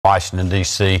Washington,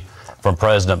 D.C. from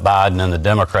President Biden and the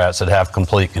Democrats that have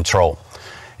complete control.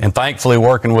 And thankfully,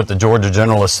 working with the Georgia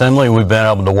General Assembly, we've been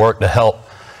able to work to help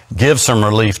give some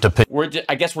relief to people.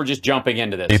 I guess we're just jumping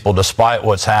into this. People, despite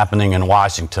what's happening in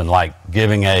Washington, like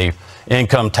giving a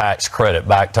income tax credit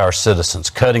back to our citizens,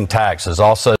 cutting taxes,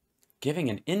 also giving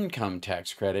an income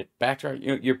tax credit back to our,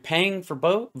 you're paying for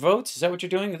votes? Is that what you're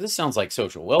doing? This sounds like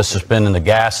social welfare. Suspending the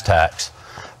gas tax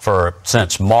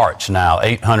since March now,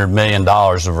 $800 million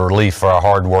of relief for our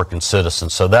hardworking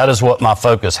citizens. So that is what my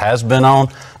focus has been on,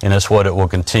 and it's what it will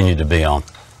continue to be on.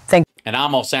 Thank you. And I'm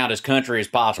going to sound as country as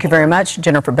possible. Thank you very much.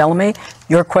 Jennifer Bellamy,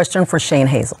 your question for Shane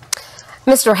Hazel.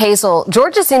 Mr. Hazel,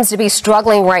 Georgia seems to be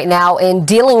struggling right now in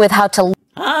dealing with how to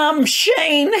I'm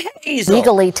Shane Hazel.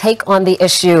 legally take on the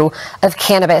issue of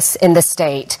cannabis in the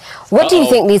state. What do you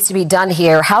think needs to be done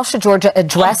here? How should Georgia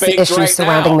address the issues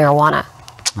surrounding marijuana?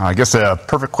 I guess a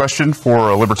perfect question for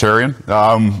a libertarian.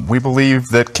 We believe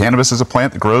that cannabis is a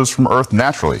plant that grows from earth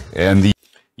naturally. And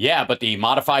yeah, but the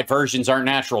modified versions aren't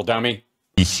natural, dummy.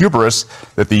 The hubris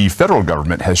that the federal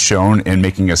government has shown in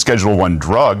making a Schedule I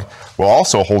drug while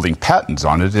also holding patents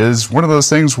on it is one of those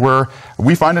things where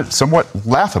we find it somewhat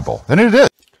laughable. And it is.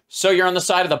 So you're on the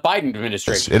side of the Biden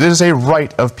administration. It is a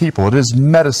right of people. It is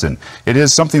medicine. It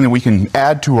is something that we can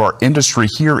add to our industry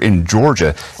here in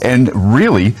Georgia and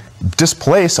really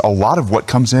displace a lot of what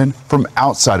comes in from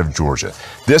outside of Georgia.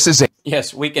 This is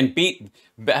yes, we can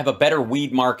have a better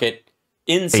weed market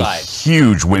inside. A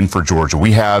huge win for Georgia.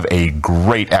 We have a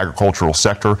great agricultural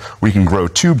sector. We can grow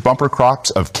 2 bumper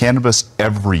crops of cannabis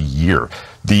every year.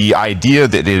 The idea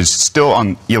that it is still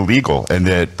illegal and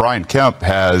that Brian Kemp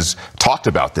has talked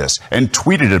about this and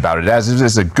tweeted about it as it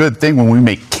is a good thing when we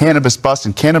make cannabis bust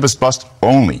and cannabis bust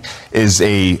only is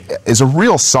a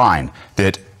real sign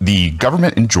that the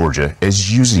government in Georgia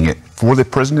is using it for the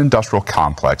prison industrial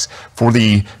complex, for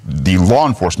the law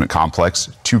enforcement complex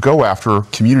to go after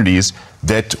communities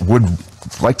that would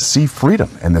like to see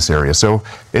freedom in this area. So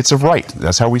it's a right.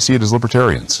 That's how we see it as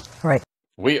libertarians. Right.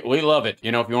 We love it.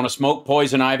 You know, if you want to smoke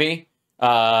poison ivy,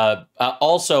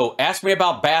 also ask me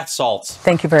about bath salts.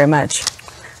 Thank you very much.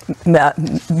 You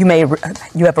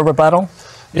have a rebuttal?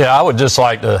 Yeah, I would just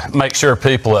like to make sure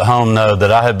people at home know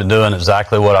that I have been doing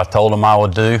exactly what I told them I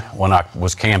would do when I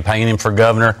was campaigning for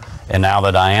governor, and now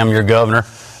that I am your governor.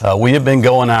 We have been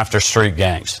going after street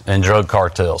gangs and drug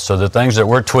cartels. So the things that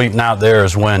we're tweeting out there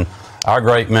is when our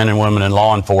great men and women in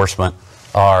law enforcement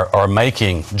are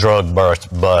making drug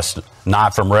busts,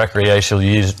 not from recreational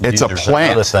users it's a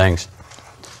plant. And other things.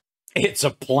 It's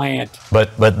a plant.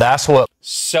 But that's what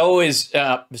so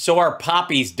are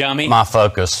poppies, dummy. My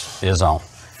focus is on.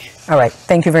 All right.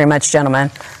 Thank you very much,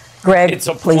 gentlemen. Greg, It's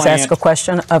a please plant. ask a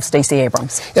question of Stacey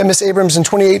Abrams. Yeah, Ms. Abrams, in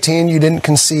 2018, you didn't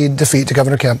concede defeat to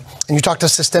Governor Kemp, and you talked to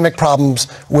systemic problems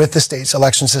with the state's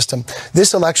election system.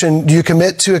 This election, do you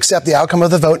commit to accept the outcome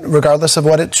of the vote, regardless of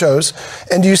what it shows?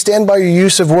 And do you stand by your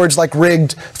use of words like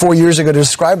rigged 4 years ago to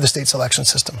describe the state's election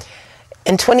system?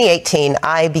 In 2018,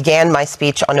 I began my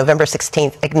speech on November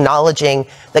 16th acknowledging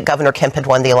that Governor Kemp had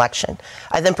won the election.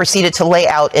 I then proceeded to lay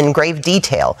out in grave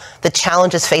detail the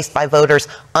challenges faced by voters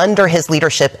under his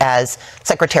leadership as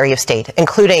Secretary of State,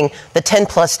 including the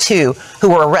 10+2 who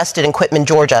were arrested in Quitman,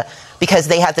 Georgia, because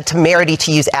they had the temerity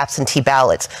to use absentee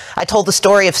ballots. I told the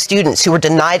story of students who were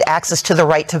denied access to the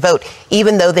right to vote,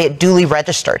 even though they had duly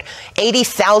registered.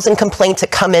 80,000 complaints had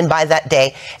come in by that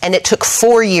day, and it took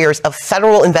 4 years of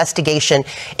federal investigation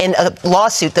in a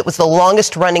lawsuit that was the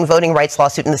longest running voting rights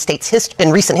lawsuit in the state's in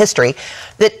recent history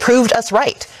that proved us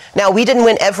right. Now, we didn't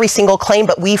win every single claim,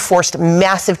 but we forced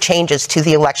massive changes to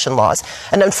the election laws.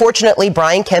 And unfortunately,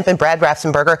 Brian Kemp and Brad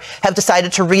Raffensperger have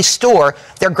decided to restore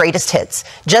their greatest hits.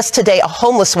 Just today, a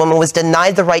homeless woman was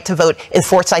denied the right to vote in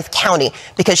Forsyth County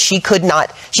because she did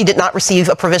not receive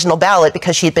a provisional ballot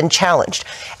because she had been challenged.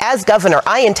 As governor,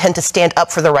 I intend to stand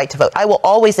up for the right to vote. I will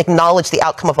always acknowledge the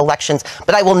outcome of elections,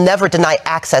 but I will never deny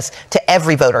access to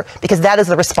every voter, because that is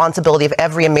the responsibility of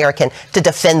every American to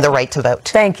defend the right to vote.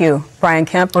 Thank you. Brian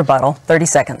Kemp, rebuttal, 30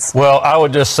 seconds. Well, I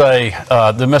would just say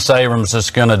that Ms. Abrams is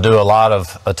going to do a lot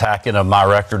of attacking of my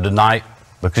record tonight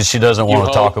because she doesn't want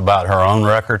to talk about her own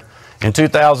record. In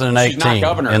 2018,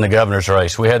 in the governor's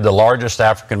race, we had the largest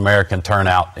African-American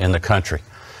turnout in the country.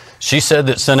 She said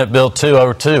that Senate Bill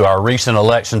 202, our Recent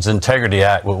Elections Integrity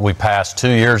Act, what we passed 2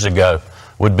 years ago,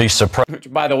 would be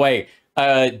suppressive. By the way,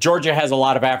 Georgia has a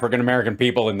lot of African-American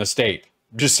people in the state.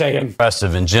 Just saying.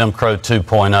 Suppressive in Jim Crow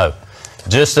 2.0.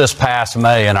 Just this past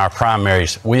May in our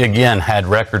primaries, we again had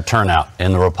record turnout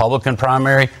in the Republican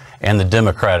primary and the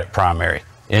Democratic primary.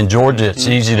 In Georgia, it's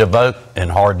easy to vote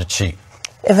and hard to cheat.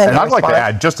 And I'd like to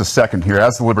add just a second here,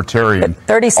 as a libertarian.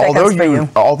 30 seconds for you.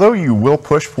 Although you will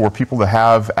push for people to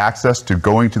have access to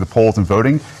going to the polls and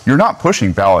voting, you're not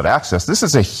pushing ballot access. This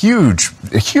is a huge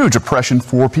oppression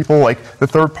for people like the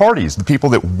third parties, the people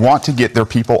that want to get their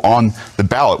people on the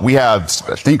ballot. We have,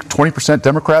 I think, 20%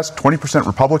 Democrats, 20%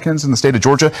 Republicans in the state of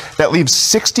Georgia. That leaves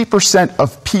 60%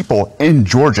 of people in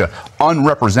Georgia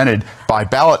unrepresented by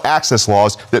ballot access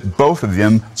laws that both of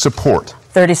them support.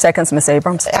 30 seconds, Ms.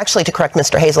 Abrams. Actually, to correct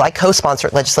Mr. Hazel, I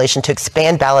co-sponsored legislation to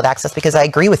expand ballot access because I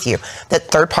agree with you that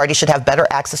third parties should have better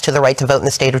access to the right to vote in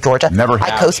the state of Georgia.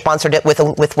 I co-sponsored it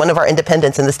with one of our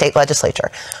independents in the state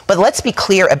legislature. But let's be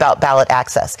clear about ballot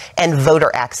access and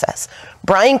voter access.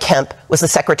 Brian Kemp was the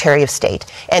Secretary of State,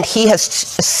 and he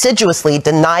has assiduously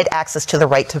denied access to the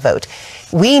right to vote.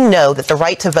 We know that the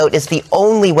right to vote is the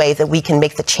only way that we can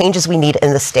make the changes we need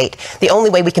in the state, the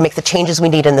only way we can make the changes we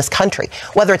need in this country,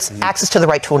 whether it's access to the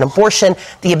right to an abortion,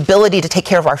 the ability to take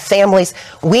care of our families.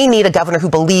 We need a governor who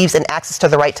believes in access to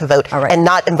the right to vote and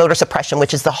not in voter suppression,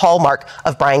 which is the hallmark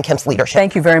of Brian Kemp's leadership.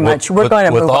 Thank you very much. We're going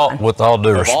to move on. With all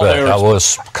due respect, I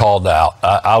was called out.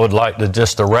 I would like to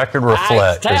just the record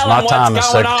reflect, it's my time as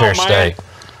Secretary of State.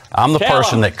 I'm the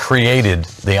person that created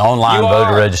the online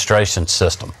voter registration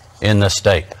system in this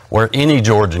state, where any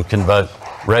Georgian can vote,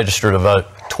 register to vote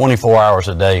 24 hours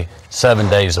a day, 7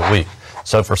 days a week.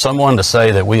 So for someone to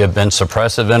say that we have been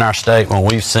suppressive in our state when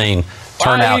we've seen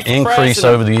turnout increase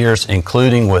over the years,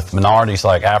 including with minorities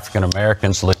like African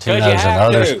Americans, Latinos, and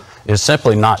others, is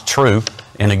simply not true.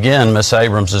 And again, Ms.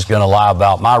 Abrams is going to lie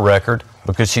about my record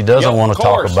because she doesn't want to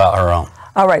talk about her own.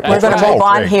 All right, we're going to move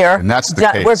on here. And that's the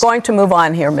case. We're going to move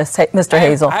on here, Mr.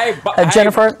 Hazel.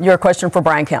 Jennifer, your question for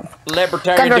Brian Kemp.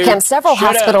 Governor Kemp, several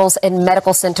hospitals and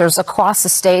medical centers across the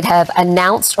state have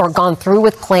announced or gone through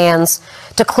with plans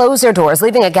to close their doors,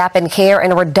 leaving a gap in care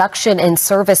and a reduction in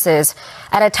services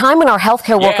at a time when our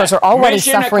healthcare workers are already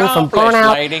suffering from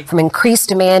burnout, from increased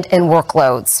demand and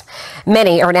workloads.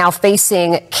 Many are now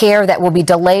facing care that will be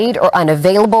delayed or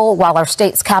unavailable, while our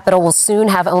state's capital will soon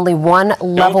have only one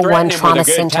level 1 trauma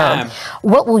center.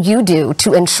 What will you do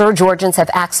to ensure Georgians have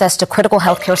access to critical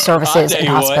healthcare services in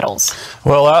hospitals?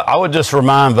 Well, I would just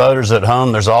remind voters at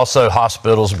home there's also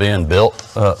hospitals being built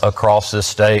across this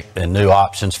state and new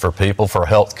options for people for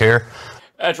health care.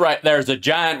 That's right. There's a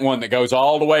giant one that goes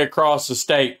all the way across the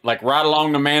state, like right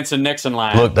along the Manson-Nixon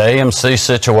line. Look, the AMC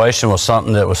situation was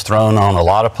something that was thrown on a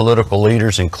lot of political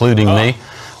leaders, including me.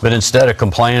 But instead of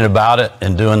complaining about it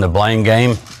and doing the blame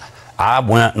game, I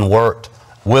went and worked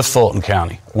with Fulton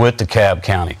County, with DeKalb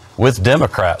County, with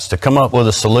Democrats to come up with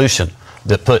a solution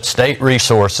that put state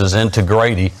resources into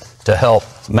Grady to help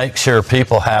make sure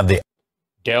people have the...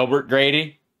 Delbert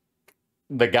Grady?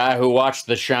 The guy who watched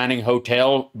The Shining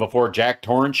Hotel before Jack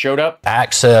Torrance showed up?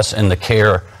 Access and the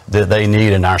care that they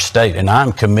need in our state. And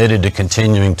I'm committed to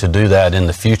continuing to do that in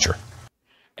the future.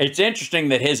 It's interesting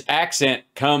that his accent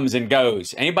comes and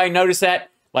goes. Anybody notice that?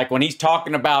 Like when he's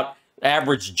talking about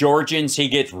average Georgians, he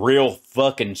gets real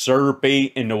fucking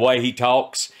syrupy in the way he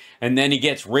talks. And then he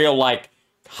gets real like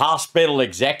hospital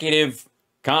executive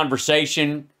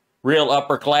conversation, real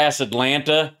upper class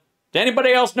Atlanta. Does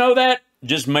anybody else know that?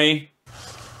 Just me.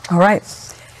 All right.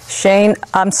 Shane,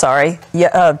 I'm sorry.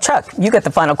 Chuck, you get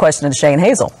the final question to Shane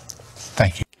Hazel.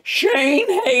 Thank you.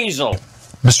 Shane Hazel.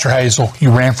 Mr. Hazel,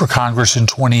 you ran for Congress in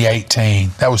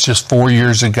 2018. That was just 4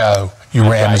 years ago. You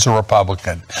ran as a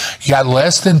Republican. You got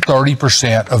less than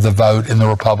 30% of the vote in the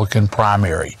Republican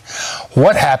primary.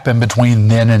 What happened between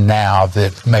then and now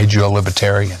that made you a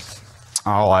libertarian?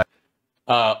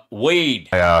 Weed.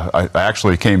 I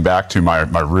actually came back to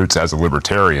my roots as a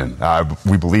libertarian.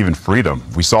 We believe in freedom.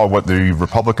 We saw what the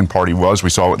Republican Party was. We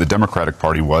saw what the Democratic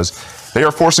Party was. They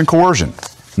are force and coercion.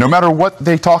 No matter what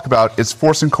they talk about, it's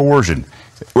force and coercion.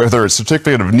 Whether it's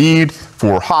certificate of need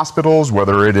for hospitals,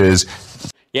 whether it is...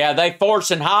 Yeah, they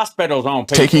forcing hospitals on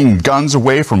people. Taking guns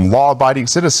away from law-abiding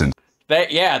citizens.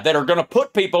 That are going to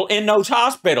put people in those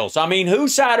hospitals. I mean,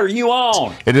 whose side are you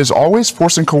on? It is always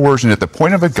force and coercion at the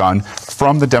point of a gun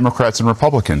from the Democrats and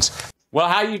Republicans. Well,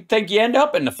 how you think you end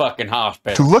up in the fucking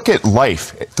hospital? To look at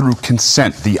life through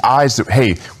consent, the eyes that,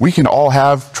 hey, we can all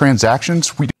have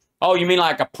transactions. Oh, you mean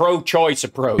like a pro-choice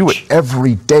approach? Do it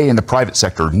every day in the private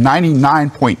sector.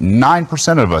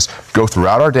 99.9% of us go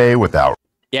throughout our day without...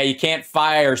 Yeah, you can't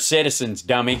fire citizens,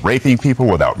 dummy. Raping people,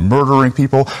 without murdering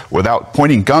people, without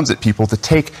pointing guns at people to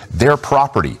take their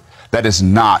property. That is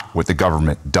not what the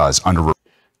government does under...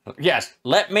 Yes,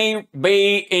 let me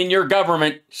be in your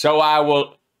government so I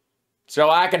will so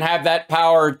I can have that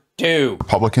power too.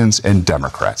 Republicans and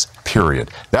Democrats, period.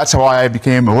 That's how I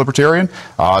became a libertarian.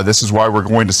 This is why we're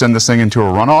going to send this thing into a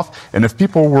runoff. And if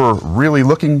people were really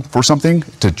looking for something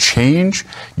to change,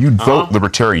 you'd vote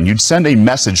libertarian. You'd send a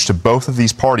message to both of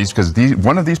these parties, because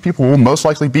one of these people will most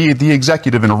likely be the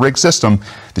executive in a rigged system,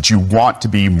 that you want to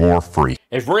be more free.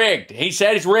 It's rigged. He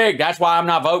said it's rigged. That's why I'm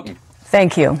not voting.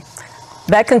 Thank you.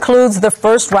 That concludes the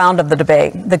first round of the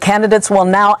debate. The candidates will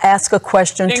now ask a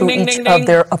question to each of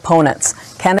their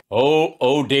opponents.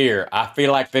 Oh dear. I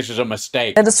feel like this is a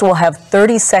mistake. Candidates will have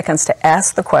 30 seconds to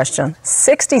ask the question,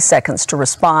 60 seconds to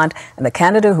respond, and the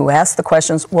candidate who asks the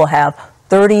questions will have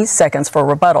 30 seconds for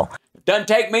rebuttal. Doesn't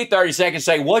take me 30 seconds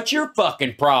to say, what's your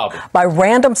fucking problem? By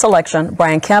random selection,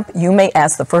 Brian Kemp, you may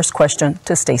ask the first question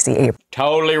to Stacey Abrams.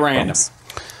 Totally random.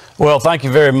 Well, thank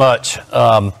you very much.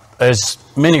 As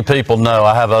many people know,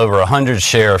 I have over 100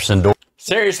 sheriffs endorsing.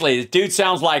 Seriously, the dude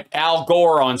sounds like Al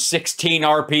Gore on 16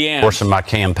 RPM. Endorsing my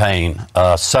campaign,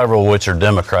 several which are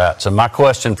Democrats. And my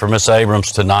question for Ms.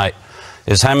 Abrams tonight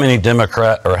is, how many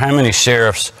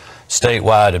sheriffs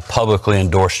statewide have publicly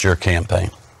endorsed your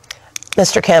campaign?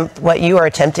 Mr. Kemp, what you are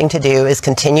attempting to do is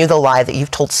continue the lie that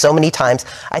you've told so many times.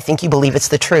 I think you believe it's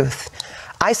the truth.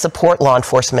 I support law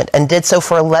enforcement and did so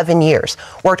for 11 years.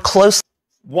 Worked closely.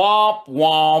 Womp,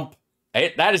 womp.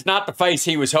 That is not the face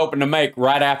he was hoping to make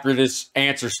right after this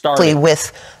answer started.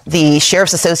 With the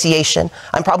Sheriff's Association.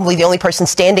 I'm probably the only person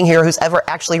standing here who's ever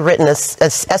actually written a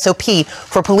SOP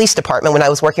for police department when I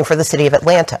was working for the city of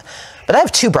Atlanta. But I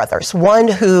have two brothers, one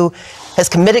who has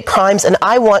committed crimes, and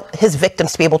I want his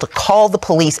victims to be able to call the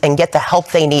police and get the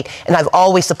help they need, and I've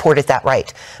always supported that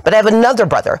right. But I have another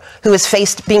brother who has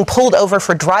faced being pulled over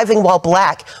for driving while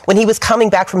black when he was coming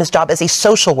back from his job as a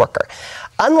social worker.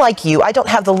 Unlike you, I don't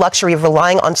have the luxury of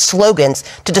relying on slogans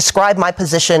to describe my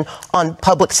position on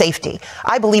public safety.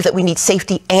 I believe that we need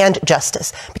safety and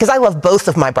justice, because I love both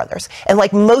of my brothers. And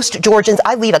like most Georgians,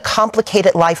 I lead a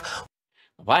complicated life.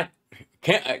 What?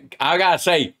 I gotta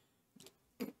say,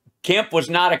 Kemp was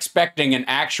not expecting an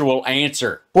actual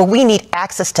answer. Well, we need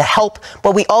access to help,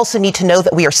 but we also need to know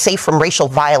that we are safe from racial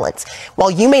violence. While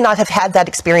you may not have had that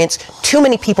experience, too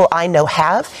many people I know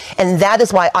have, and that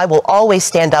is why I will always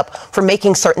stand up for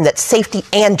making certain that safety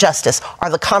and justice are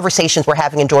the conversations we're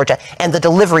having in Georgia and the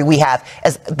delivery we have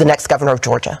as the next governor of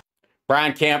Georgia.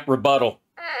 Brian Kemp, rebuttal.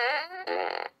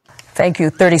 Thank you.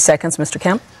 30 seconds, Mr.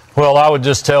 Kemp. Well, I would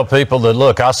just tell people that,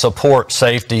 look, I support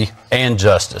safety and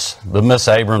justice. But Ms.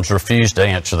 Abrams refused to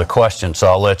answer the question, so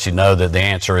I'll let you know that the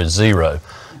answer is 0.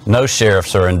 No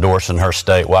sheriffs are endorsing her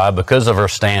statewide because of her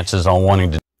stances on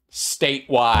wanting to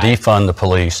statewide defund the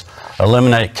police,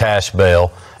 eliminate cash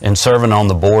bail, and serving on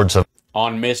the boards of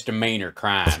on misdemeanor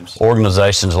crimes.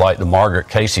 Organizations like the Margaret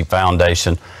Casey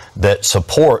Foundation that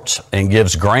supports and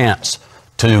gives grants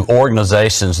to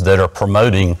organizations that are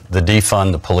promoting the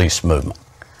defund the police movement.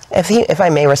 If I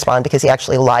may respond, because he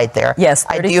actually lied there. Yes,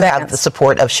 I do have the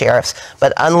support of sheriffs,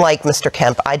 but unlike Mr.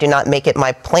 Kemp, I do not make it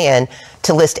my plan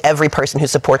to list every person who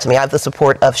supports me. I have the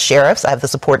support of sheriffs. I have the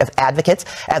support of advocates.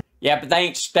 Yeah, but they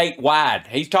ain't statewide.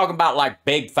 He's talking about like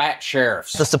big fat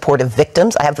sheriffs. The support of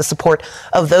victims. I have the support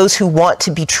of those who want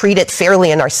to be treated fairly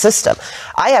in our system.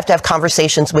 I have to have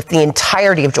conversations with the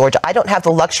entirety of Georgia. I don't have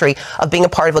the luxury of being a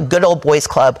part of a good old boys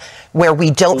club where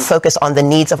we don't focus on the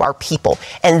needs of our people.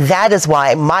 And that is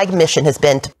why my mission has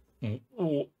been to...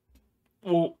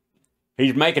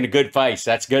 He's making a good face.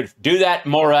 That's good. Do that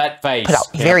more of that face. Put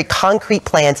out very concrete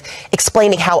plans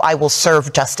explaining how I will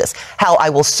serve justice, how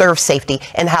I will serve safety,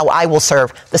 and how I will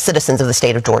serve the citizens of the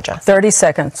state of Georgia. 30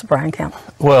 seconds, Brian Kemp.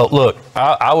 Well, look,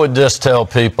 I would just tell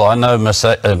people, I know Miss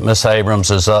Abrams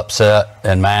is upset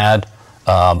and mad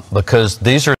because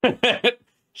these are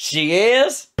she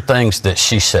is things that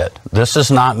she said. This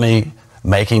is not me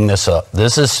making this up.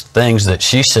 This is things that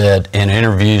she said in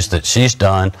interviews that she's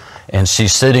done, and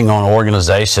she's sitting on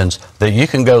organizations that you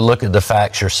can go look at the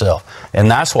facts yourself.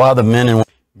 And that's why the men and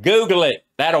Google it.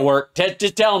 That'll work.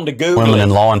 Just tell them to Google women it. in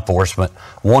law enforcement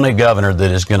want a governor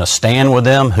that is going to stand with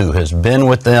them, who has been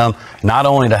with them, not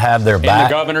only to have their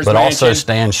back, but also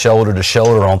stand shoulder to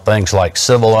shoulder on things like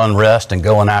civil unrest and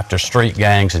going after street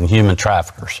gangs and human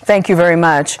traffickers. Thank you very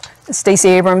much. Stacey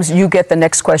Abrams, you get the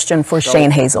next question for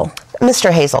Shane Hazel.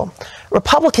 Mr. Hazel,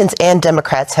 Republicans and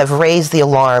Democrats have raised the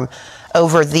alarm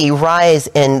over the rise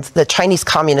in the Chinese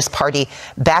Communist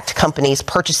Party-backed companies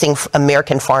purchasing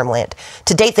American farmland.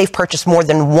 To date, they've purchased more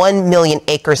than 1 million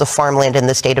acres of farmland in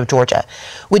the state of Georgia.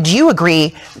 Would you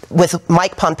agree with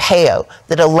Mike Pompeo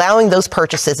that allowing those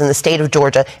purchases in the state of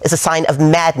Georgia is a sign of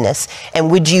madness?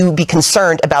 And would you be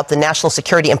concerned about the national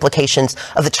security implications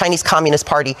of the Chinese Communist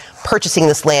Party purchasing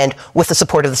this land with the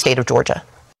support of the state of Georgia?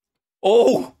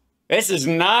 Oh, this is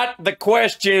not the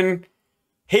question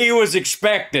he was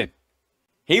expecting.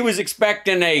 He was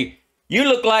expecting you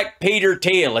look like Peter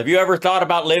Thiel. Have you ever thought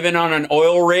about living on an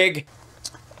oil rig?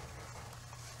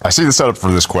 I see the setup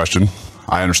for this question.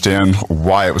 I understand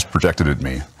why it was projected at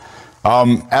me.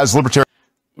 As libertarians,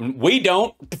 we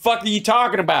don't. What the fuck are you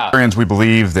talking about? we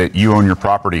believe that you own your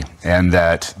property and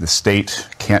that the state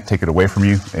can't take it away from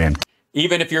you and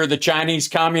even if you're the Chinese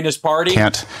Communist Party?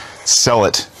 Can't sell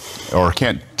it or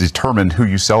can't determine who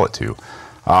you sell it to.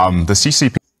 The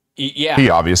CCP,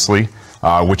 obviously,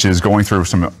 which is going through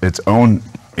its own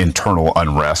internal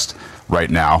unrest right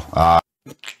now.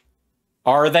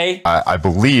 Are they? I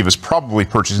believe is probably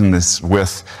purchasing this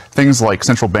with things like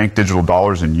central bank digital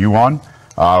dollars and yuan,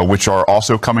 which are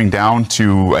also coming down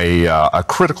to a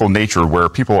critical nature where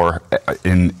people are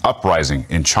in uprising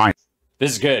in China.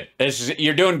 This is good.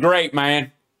 You're doing great,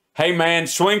 man. Hey, man,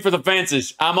 swing for the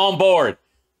fences. I'm on board.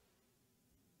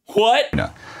 What?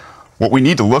 What we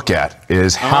need to look at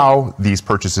is how these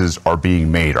purchases are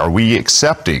being made. Are we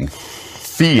accepting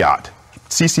fiat,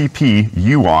 CCP,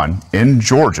 yuan in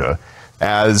Georgia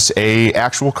as a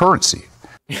actual currency?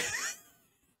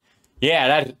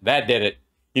 Yeah, that did it.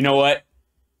 You know what?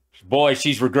 Boy,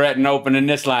 she's regretting opening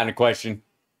this line of question.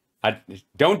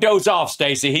 Don't doze off,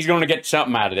 Stacey. He's going to get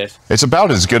something out of this. It's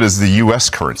about as good as the U.S.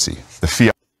 currency, the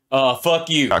fiat. Fuck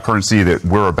you. Currency that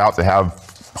we're about to have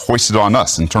hoisted on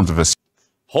us in terms of a...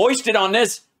 Hoisted on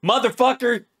this?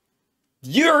 Motherfucker,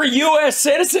 you're a U.S.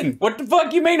 citizen. What the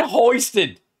fuck you mean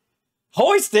hoisted?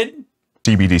 Hoisted?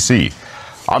 CBDC.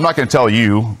 I'm not going to tell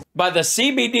you... By the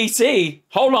CBDC?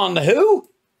 Hold on, the who?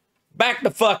 Back the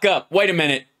fuck up. Wait a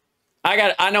minute.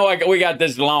 We got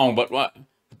this long, but what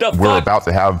the fuck? We're about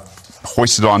to have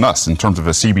hoisted on us in terms of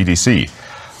a CBDC.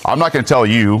 I'm not going to tell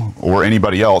you or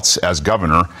anybody else as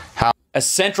governor how... A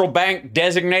central bank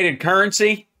designated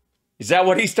currency? Is that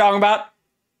what he's talking about?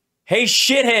 Hey,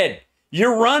 shithead,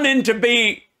 you're running to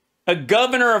be a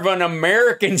governor of an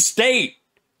American state.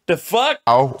 The fuck?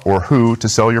 How or who to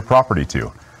sell your property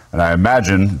to. And I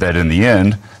imagine that in the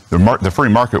end, the free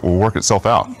market will work itself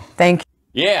out. Thank you.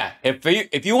 Yeah,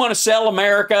 if you want to sell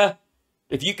America,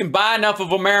 if you can buy enough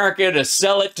of America to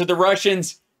sell it to the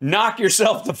Russians, knock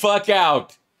yourself the fuck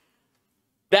out.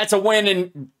 That's a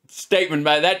winning statement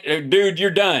by that dude.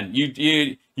 You're done.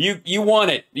 You won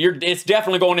it. It's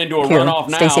definitely going into a runoff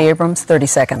now. Stacey Abrams, 30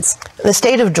 seconds. The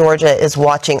state of Georgia is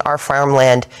watching our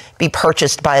farmland be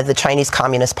purchased by the Chinese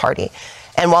Communist Party.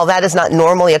 And while that is not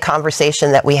normally a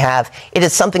conversation that we have, it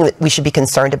is something that we should be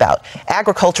concerned about.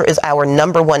 Agriculture is our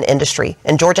 #1 industry,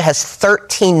 and Georgia has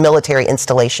 13 military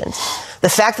installations. The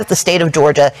fact that the state of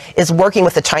Georgia is working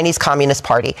with the Chinese Communist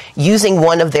Party, using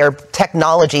one of their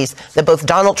technologies that both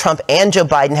Donald Trump and Joe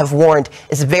Biden have warned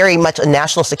is very much a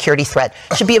national security threat,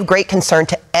 should be of great concern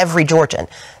to every Georgian.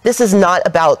 This is not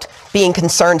about being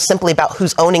concerned simply about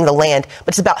who's owning the land, but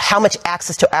it's about how much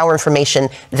access to our information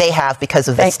they have because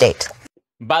of the state.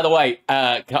 By the way,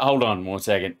 hold on 1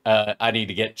 second. I need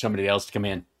to get somebody else to come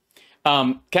in.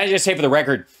 Can I just say for the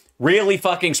record, really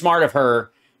fucking smart of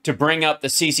her to bring up the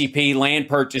CCP land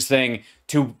purchase thing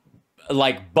to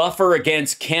like buffer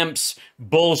against Kemp's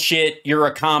bullshit, you're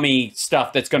a commie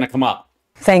stuff that's going to come up.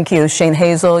 Thank you. Shane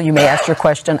Hazel, you may ask your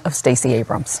question of Stacey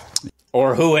Abrams.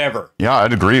 Or whoever. Yeah,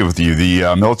 I'd agree with you.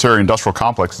 The military-industrial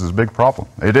complex is a big problem.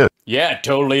 It is. Yeah, it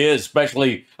totally is.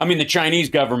 Especially, I mean, the Chinese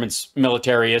government's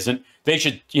military isn't. They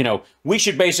should, we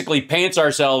should basically pants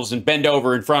ourselves and bend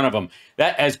over in front of them.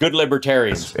 That as good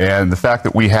libertarians. And the fact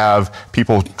that we have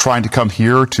people trying to come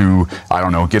here to, I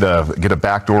don't know, get a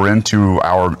backdoor into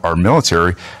our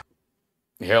military.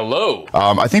 Hello.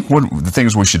 I think one of the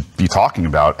things we should be talking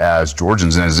about as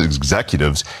Georgians and as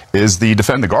executives is the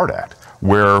Defend the Guard Act,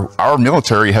 where our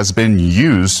military has been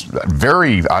used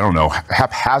very, I don't know,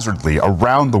 haphazardly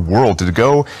around the world to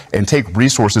go and take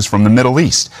resources from the Middle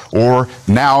East or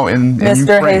now in Mr.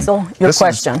 Ukraine. Hazel, your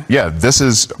question. This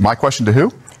is my question to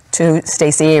who? To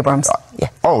Stacey Abrams.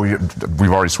 We've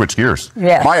already switched gears.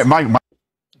 Yes.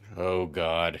 Oh,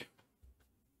 God.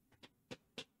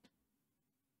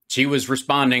 She was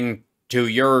responding to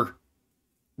your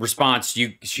response.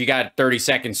 She got 30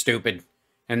 seconds, stupid.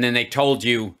 And then they told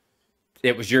you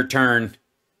it was your turn.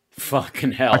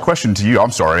 Fucking hell. My question to you,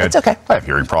 I'm sorry. It's okay. I have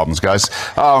hearing problems, guys.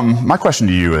 My question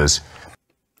to you is...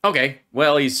 Okay,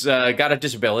 well, he's got a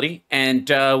disability, and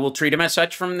we'll treat him as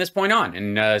such from this point on.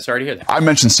 And sorry to hear that. I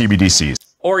mentioned CBDCs.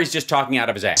 Or he's just talking out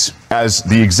of his ass. As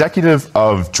the executive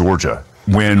of Georgia,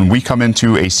 when we come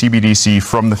into a CBDC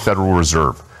from the Federal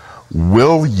Reserve,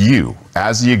 will you,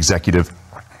 as the executive,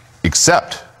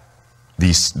 accept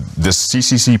this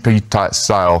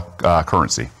CCCP-style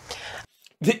currency?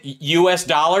 U.S.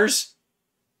 dollars?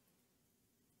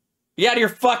 You out of your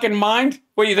fucking mind?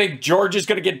 What do you think, George is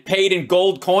going to get paid in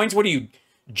gold coins? What are you,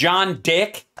 John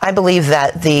Dick? I believe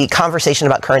that the conversation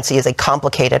about currency is a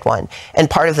complicated one. And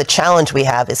part of the challenge we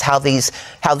have is how this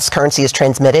currency is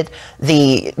transmitted,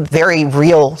 the very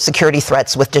real security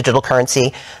threats with digital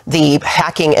currency, the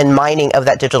hacking and mining of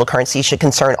that digital currency should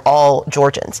concern all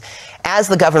Georgians. As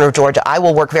the governor of Georgia, I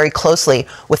will work very closely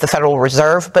with the Federal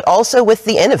Reserve, but also with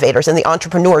the innovators and the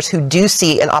entrepreneurs who do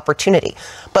see an opportunity.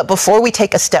 But before we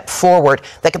take a step forward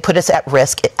that could put us at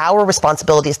risk, our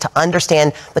responsibility is to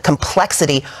understand the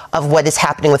complexity of what is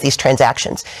happening with these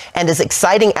transactions. And as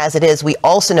exciting as it is, we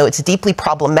also know it's deeply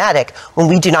problematic when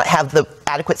we do not have the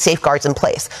adequate safeguards in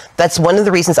place. That's one of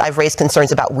the reasons I've raised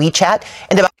concerns about WeChat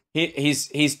and about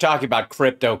he's talking about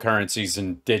cryptocurrencies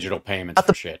and digital payments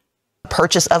for shit.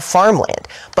 Purchase of farmland.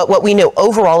 But what we know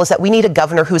overall is that we need a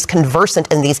governor who's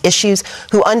conversant in these issues,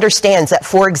 who understands that,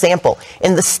 for example,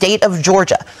 in the state of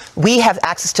Georgia, we have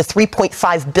access to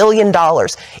 $3.5 billion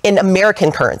in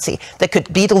American currency that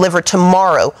could be delivered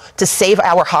tomorrow to save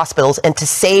our hospitals and to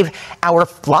save our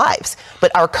lives.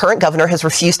 But our current governor has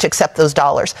refused to accept those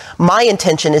dollars. My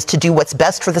intention is to do what's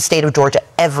best for the state of Georgia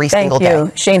every single day.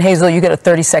 Thank you. Shane Hazel, you get a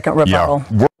 30-second rebuttal.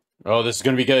 Yeah. Oh, this is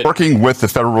going to be good. Working with the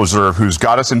Federal Reserve, who's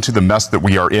got us into the mess that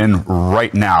we are in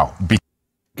right now.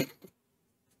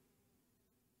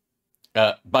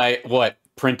 By what?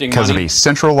 Printing Because money? of a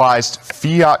centralized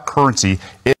fiat currency.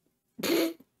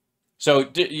 So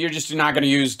you're just not going to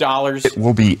use dollars? It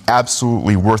will be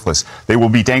absolutely worthless. They will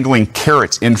be dangling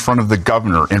carrots in front of the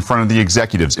governor, in front of the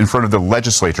executives, in front of the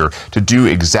legislature to do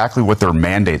exactly what their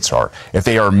mandates are. If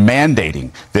they are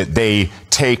mandating that they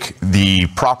take the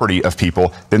property of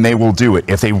people, then they will do it.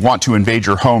 If they want to invade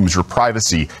your homes, your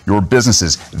privacy, your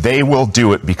businesses, they will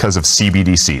do it because of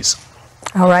CBDCs.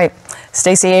 All right.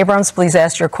 Stacey Abrams, please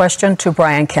ask your question to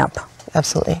Brian Kemp.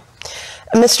 Absolutely.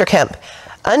 Mr. Kemp,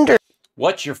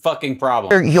 What's your fucking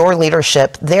problem? under your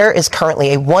leadership, there is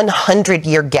currently a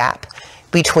 100-year gap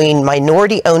between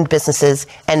minority-owned businesses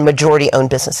and majority-owned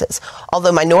businesses.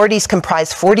 Although minorities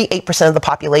comprise 48% of the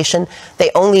population, they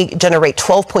only generate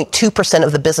 12.2%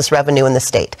 of the business revenue in the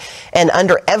state. And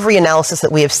under every analysis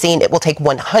that we have seen, it will take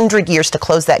 100 years to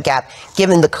close that gap,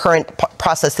 given the current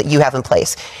process that you have in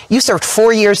place. You served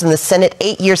 4 years in the Senate,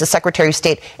 8 years as Secretary of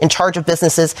State in charge of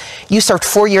businesses. You served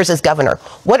 4 years as governor.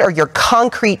 What are your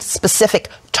concrete, specific,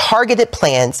 targeted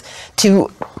plans to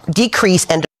decrease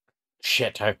and...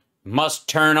 Shit, I must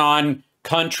turn on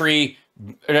country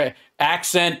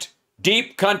accent,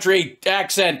 deep country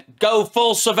accent, go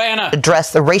full Savannah.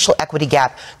 Address the racial equity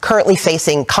gap currently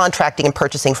facing contracting and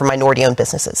purchasing for minority-owned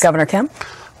businesses? Governor Kemp?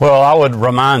 Well, I would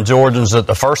remind Georgians that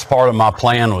the first part of my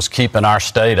plan was keeping our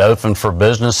state open for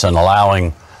business and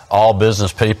allowing all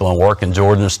business people and working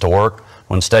Georgians to work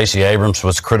when Stacey Abrams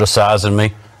was criticizing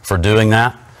me for doing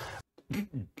that.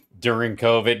 During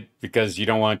COVID, because you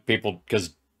don't want people,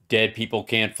 because dead people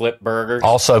can't flip burgers.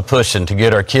 Also pushing to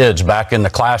get our kids back in the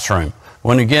classroom.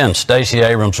 When again, Stacey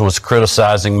Abrams was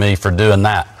criticizing me for doing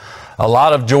that. A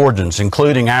lot of Georgians,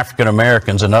 including African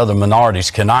Americans and other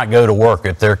minorities, cannot go to work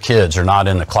if their kids are not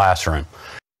in the classroom.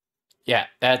 Yeah,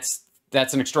 that's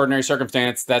an extraordinary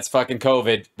circumstance. That's fucking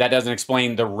COVID. That doesn't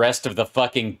explain the rest of the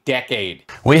fucking decade.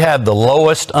 We have the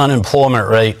lowest unemployment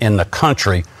rate in the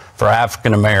country for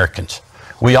African Americans.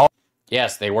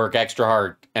 Yes, they work extra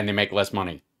hard and they make less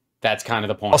money. That's kind of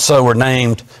the point. Also, we're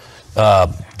named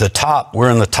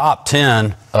we're in the top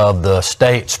 10 of the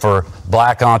states for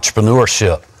black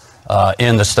entrepreneurship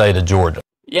in the state of Georgia.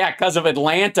 Yeah, because of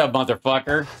Atlanta,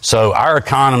 motherfucker. So our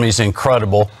economy is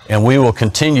incredible, and we will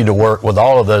continue to work with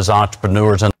all of those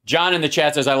entrepreneurs. And John in the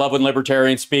chat says, I love when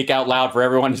libertarians speak out loud for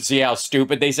everyone to see how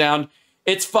stupid they sound.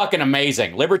 It's fucking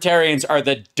amazing. Libertarians are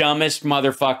the dumbest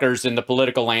motherfuckers in the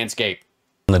political landscape.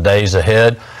 The days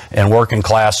ahead and working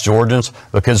class Georgians,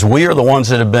 because we are the ones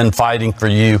that have been fighting for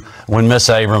you when Miss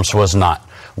Abrams was not.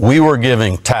 We were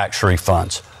giving tax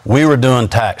refunds. We were doing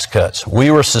tax cuts.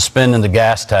 We were suspending the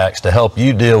gas tax to help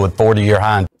you deal with 40-year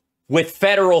high with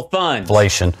federal funds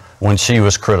inflation when she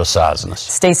was criticizing us.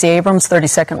 Stacey Abrams,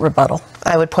 30-second rebuttal.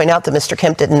 I would point out that Mr.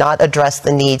 Kemp did not address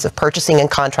the needs of purchasing and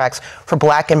contracts for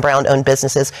black and brown owned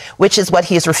businesses, which is what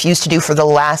he has refused to do for the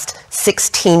last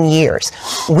 16 years.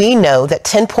 We know that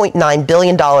 $10.9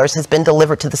 billion has been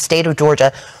delivered to the state of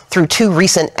Georgia through 2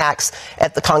 recent acts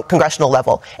at the congressional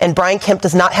level. And Brian Kemp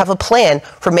does not have a plan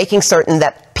for making certain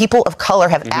that people of color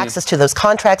have access to those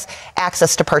contracts,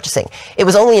 access to purchasing. It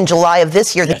was only in July of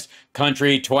this year that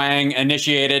Country Twang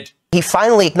initiated. He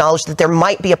finally acknowledged that there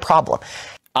might be a problem.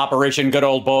 Operation Good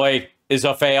Old Boy is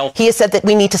a fail? He has said that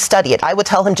we need to study it. I would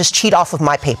tell him just cheat off of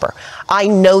my paper. I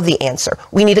know the answer.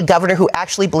 We need a governor who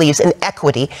actually believes in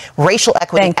equity, racial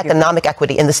equity, economic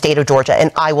equity in the state of Georgia,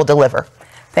 and I will deliver.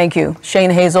 Thank you. Shane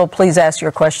Hazel, please ask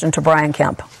your question to Brian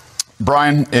Kemp.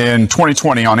 Brian, in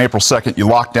 2020, on April 2nd, you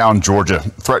locked down Georgia,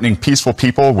 threatening peaceful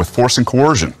people with force and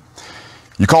coercion.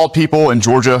 You called people in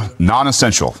Georgia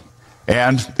non-essential,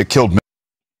 and it killed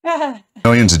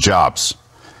millions of jobs.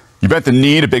 You bent the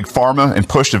knee to Big Pharma and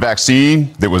pushed a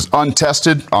vaccine that was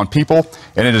untested on people,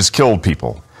 and it has killed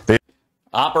people.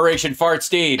 Operation Fart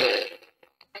Steed.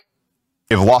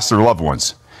 They've lost their loved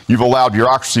ones. You've allowed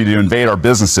bureaucracy to invade our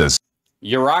businesses.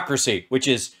 Bureaucracy, which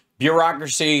is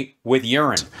bureaucracy with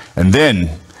urine. And then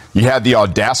you had the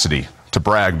audacity to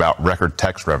brag about record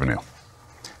tax revenue.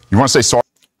 You want to say sorry?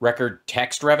 Record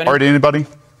text revenue? Sorry to anybody?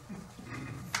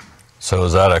 So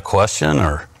is that a question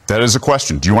or? That is a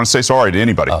question. Do you want to say sorry to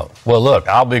anybody? Well, look,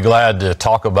 I'll be glad to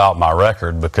talk about my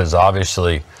record because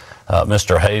obviously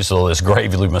Mr. Hazel is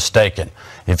gravely mistaken.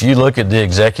 If you look at the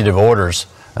executive orders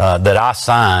that I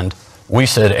signed, we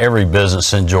said every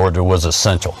business in Georgia was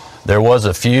essential. There was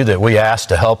a few that we asked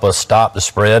to help us stop the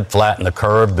spread, flatten the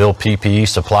curve, build PPE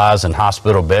supplies and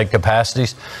hospital bed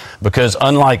capacities. Because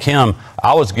unlike him,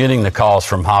 I was getting the calls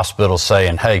from hospitals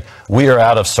saying, hey, we are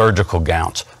out of surgical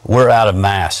gowns. We're out of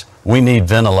masks. We need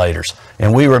ventilators.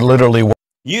 And we were literally...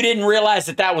 You didn't realize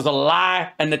that that was a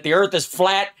lie and that the earth is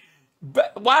flat?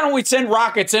 But why don't we send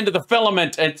rockets into the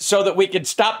filament so that we can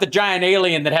stop the giant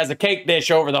alien that has a cake dish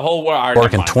over the whole world?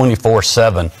 Working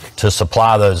 24/7 to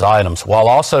supply those items while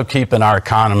also keeping our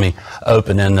economy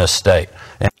open in this state.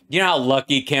 You know how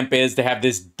lucky Kemp is to have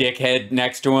this dickhead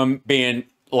next to him being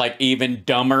like even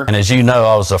dumber? And as you know,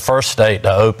 I was the first state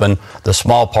to open the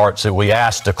small parts that we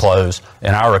asked to close,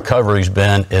 and our recovery's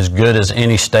been as good as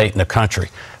any state in the country.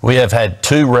 We have had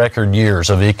 2 record years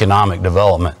of economic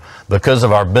development because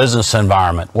of our business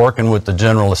environment, working with the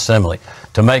General Assembly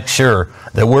to make sure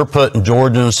that we're putting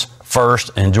Georgians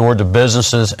first and Georgia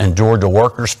businesses and Georgia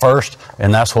workers first,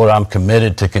 and that's what I'm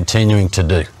committed to continuing to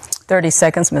do. 30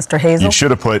 seconds, Mr. Hazel. You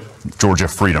should have put Georgia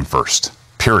freedom first,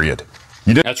 period.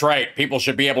 That's right. People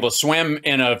should be able to swim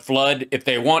in a flood if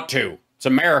they want to. It's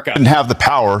America. Didn't have the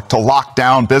power to lock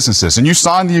down businesses. And you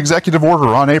signed the executive order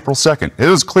on April 2nd. It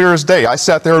was clear as day. I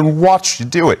sat there and watched you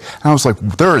do it. And I was like,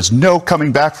 there is no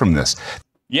coming back from this.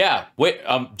 Yeah.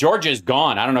 Georgia is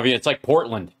gone. I don't know if it's like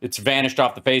Portland. It's vanished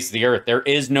off the face of the earth. There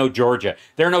is no Georgia.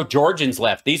 There are no Georgians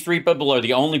left. These 3 people are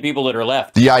the only people that are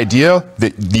left. The idea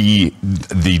that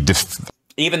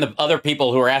even the other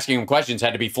people who are asking them questions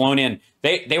had to be flown in.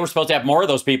 They were supposed to have more of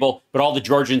those people, but all the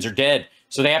Georgians are dead.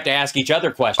 So they have to ask each other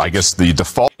questions. I guess the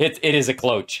default... It is a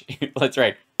cloach. That's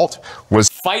right. ...was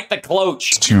fight the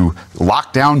cloach. ...to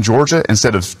lock down Georgia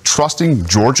instead of trusting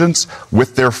Georgians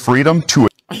with their freedom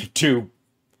to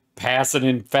pass an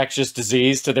infectious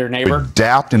disease to their neighbor.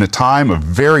 Adapt in a time of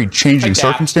very changing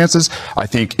circumstances, I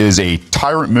think is a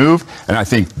tyrant move. And I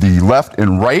think the left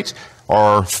and right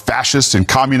are fascist and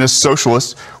communist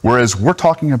socialists, whereas we're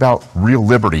talking about real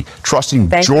liberty, trusting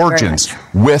Georgians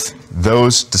with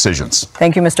those decisions.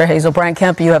 Thank you, Mr. Hazel. Brian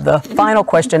Kemp, you have the final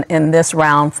question in this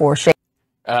round for Shane.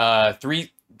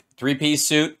 Three-piece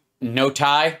suit, no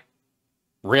tie.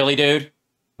 Really, dude?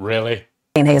 Really?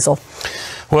 Shane Hazel.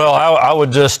 Well, I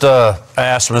would just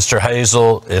ask Mr.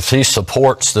 Hazel if he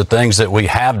supports the things that we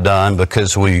have done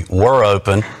because we were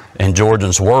open and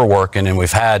Georgians were working and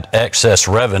we've had excess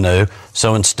revenue.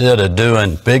 So instead of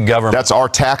doing big government... That's our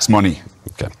tax money.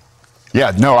 Okay.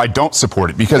 Yeah, no, I don't support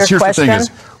it because here's the thing is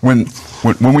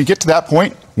when we get to that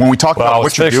point, when we talk about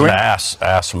what you're doing...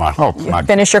 ask my...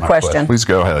 Finish your question. Please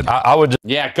go ahead. I would just...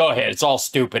 Yeah, go ahead. It's all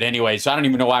stupid anyway, so I don't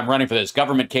even know why I'm running for this.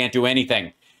 Government can't do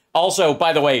anything. Also,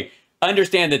 by the way,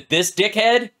 understand that this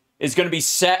dickhead is going to be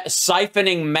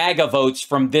siphoning MAGA votes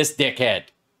from this dickhead.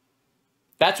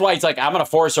 That's why he's like, I'm going to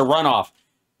force a runoff.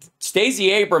 Stacey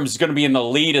Abrams is going to be in the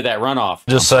lead of that runoff.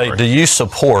 Just say, do you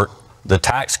support the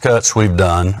tax cuts we've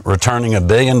done, returning $1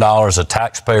 billion of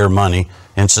taxpayer money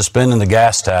and suspending the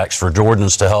gas tax for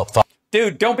Georgians to help fight?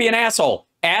 Dude, don't be an asshole.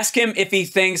 Ask him if he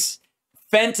thinks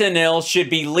fentanyl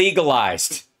should be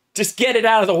legalized. Just get it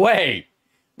out of the way.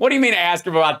 What do you mean ask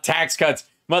him about tax cuts?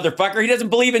 Motherfucker, he doesn't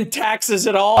believe in taxes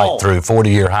at all. Through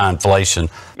 40-year high inflation.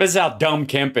 This is how dumb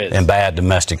Kemp is. And bad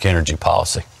domestic energy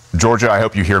policy. Georgia, I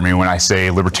hope you hear me when I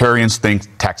say libertarians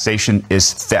think taxation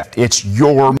is theft. It's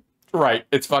your... Right,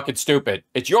 it's fucking stupid.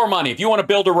 It's your money. If you want to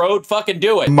build a road, fucking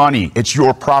do it. Money, it's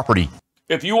your property.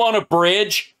 If you want a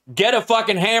bridge, Get a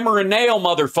fucking hammer and nail,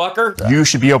 motherfucker. You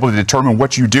should be able to determine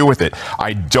what you do with it.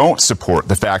 I don't support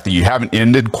the fact that you haven't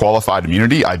ended qualified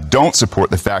immunity. I don't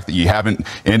support the fact that you haven't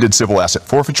ended civil asset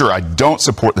forfeiture. I don't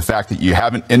support the fact that you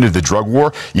haven't ended the drug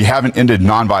war. You haven't ended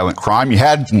nonviolent crime. You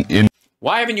hadn't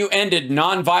Why haven't you ended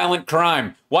nonviolent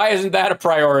crime? Why isn't that a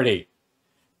priority?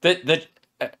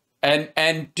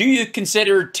 And do you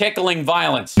consider tickling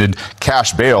violence?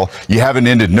 Cash bail. You haven't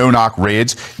ended no-knock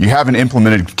raids. You haven't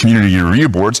implemented community review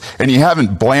boards, and you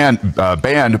haven't banned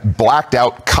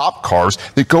blacked-out cop cars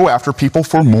that go after people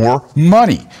for more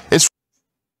money. It's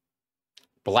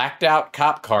blacked-out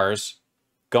cop cars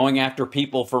going after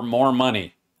people for more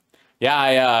money.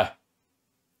 Yeah,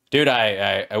 dude,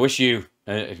 I wish you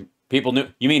people knew.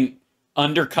 You mean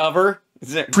undercover?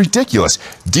 ridiculous.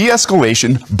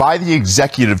 De-escalation by the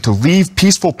executive to leave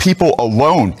peaceful people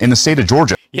alone in the state of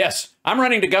Georgia. Yes, I'm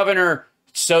running to governor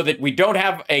so that we don't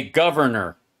have a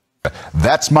governor.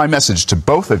 That's my message to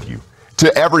both of you,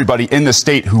 to everybody in the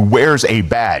state who wears a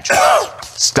badge.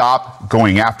 Stop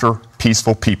going after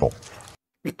peaceful people.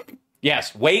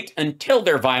 Yes, wait until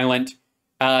they're violent.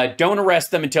 Don't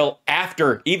arrest them until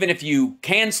after. Even if you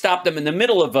can stop them in the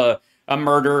middle of a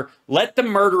murder, let the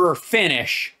murderer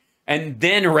finish and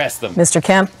then arrest them. Mr.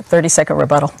 Kemp, 30-second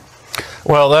rebuttal.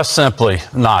 Well, that's simply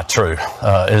not true.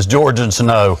 As Georgians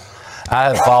know, I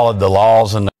have followed the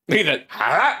laws and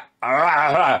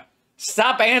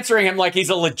Stop answering him like he's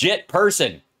a legit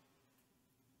person.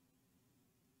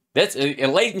 That's,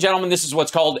 ladies and gentlemen, this is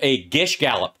what's called a gish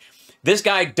gallop. This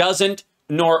guy doesn't,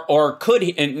 nor could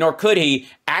he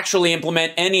actually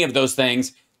implement any of those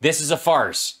things. This is a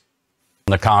farce.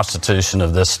 The Constitution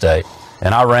of this state,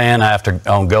 and I ran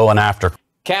on going after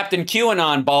Captain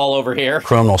QAnon ball over here.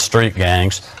 Criminal street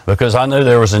gangs, because I knew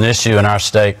there was an issue in our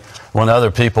state when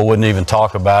other people wouldn't even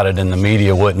talk about it and the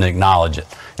media wouldn't acknowledge it.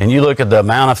 And you look at the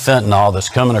amount of fentanyl that's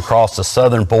coming across the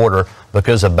southern border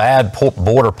because of bad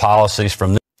border policies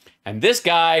from and this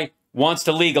guy wants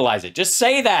to legalize it. Just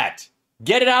say that.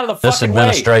 Get it out of the fucking this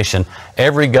administration.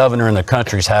 Every governor in the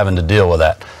country is having to deal with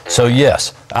that. So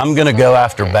yes, I'm going to go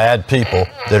after bad people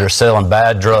that are selling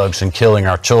bad drugs and killing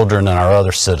our children and our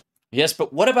other citizens. Yes,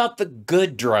 but what about the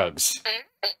good drugs?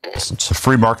 It's a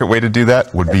free market way to do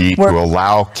that would be to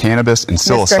allow cannabis and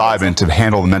psilocybin to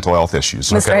handle the mental health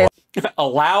issues. Okay.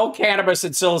 Allow cannabis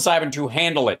and psilocybin to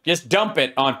handle it. Just dump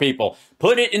it on people.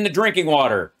 Put it in the drinking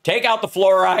water. Take out the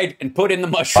fluoride and put in the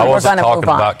mushrooms. I wasn't talking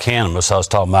about cannabis. I was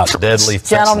talking about deadly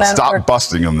fentanyl. Stop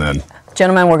busting them then.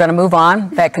 Gentlemen, we're going to move on.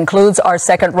 That concludes our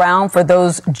second round. For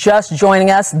those just joining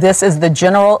us, this is the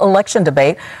general election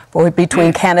debate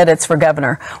between candidates for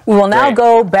governor. We will now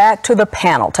go back to the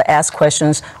panel to ask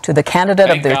questions to the candidate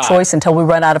of their choice until we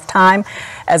run out of time.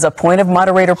 As a point of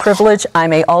moderator privilege, I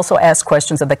may also ask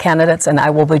questions of the candidates, and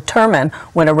I will determine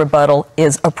when a rebuttal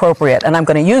is appropriate. And I'm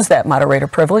going to use that moderator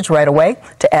privilege right away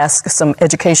to ask some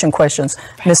education questions.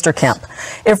 Mr. Kemp,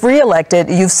 if reelected,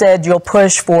 you've said you'll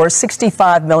push for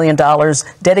 $65 million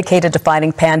dedicated to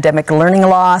fighting pandemic learning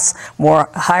loss,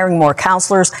 hiring more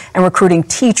counselors, and recruiting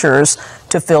teachers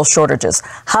to fill shortages.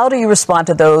 How do you respond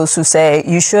to those who say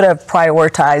you should have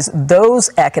prioritized those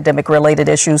academic-related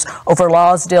issues over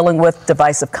laws dealing with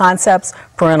divisive concepts,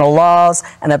 parental laws,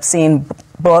 and obscene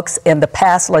books in the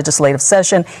past legislative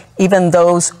session, even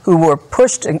those who were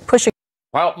pushing?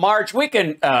 Well, Marge, we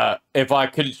can, if I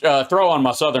could throw on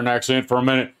my southern accent for a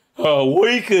minute,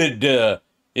 we could,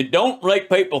 don't make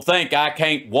people think I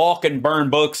can't walk and burn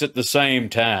books at the same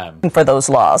time. For those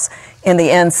laws, in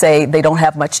the end, say they don't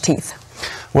have much teeth.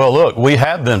 Well, look, we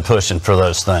have been pushing for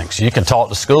those things. You can talk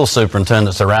to school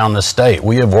superintendents around the state.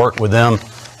 We have worked with them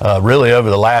really over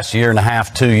the last year and a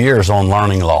half, 2 years on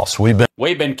learning loss. We've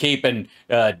been keeping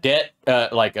debt,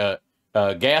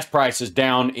 gas prices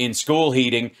down in school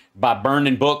heating by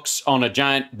burning books on a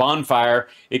giant bonfire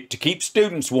to keep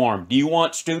students warm. Do you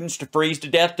want students to freeze to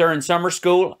death during summer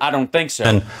school? I don't think so.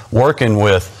 And working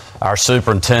with our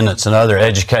superintendents and other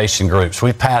education groups,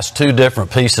 we passed 2 different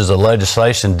pieces of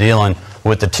legislation dealing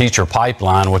with the teacher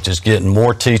pipeline, which is getting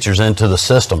more teachers into the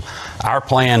system. Our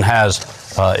plan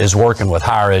is working with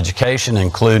higher education,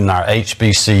 including our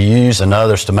HBCUs and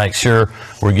others, to make sure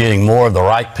we're getting more of the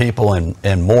right people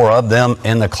and more of them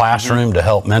in the classroom to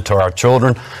help mentor our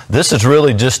children. This is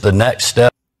really just the next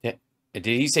step. Did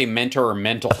he say mentor or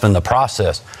mental? In the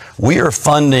process, we are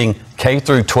funding K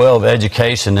through 12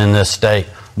 education in this state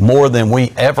more than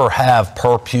we ever have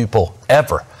per pupil,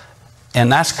 ever. And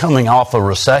that's coming off a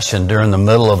recession during the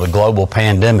middle of a global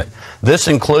pandemic. This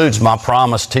includes my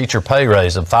promised teacher pay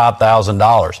raise of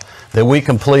 $5,000 that we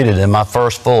completed in my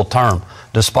first full term,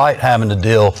 despite having to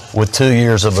deal with 2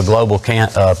 years of a global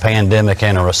pandemic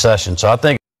and a recession. So I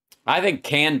think I think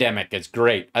candemic is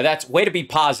great. That's way to be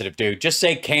positive, dude. Just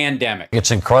say candemic.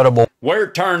 It's incredible.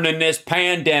 We're turning this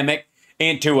pandemic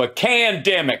into a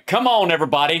candemic. Come on,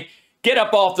 everybody. Get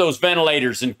up off those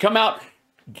ventilators and come out.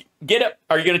 Get up.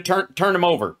 Are you going to turn him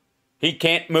over? He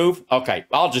can't move? Okay,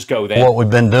 I'll just go there. What we've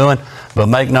been doing, but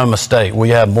make no mistake, we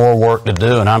have more work to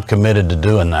do, and I'm committed to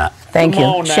doing that. Thank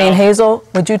you. Shane Hazel,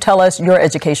 would you tell us your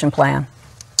education plan?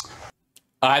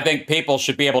 I think people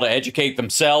should be able to educate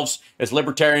themselves. As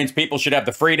libertarians, people should have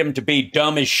the freedom to be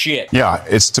dumb as shit. Yeah,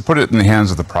 it's to put it in the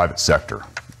hands of the private sector.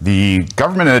 The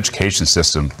government education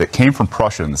system that came from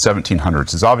Prussia in the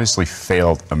 1700s has obviously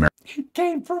failed America. It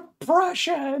came from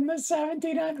Prussia in the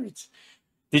 1700s.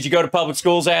 Did you go to public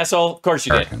schools, asshole? Of course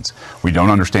you did. We don't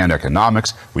understand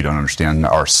economics. We don't understand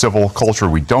our civil culture.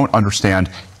 We don't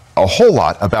understand a whole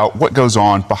lot about what goes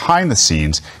on behind the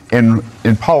scenes in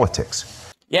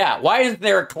politics. Yeah, why isn't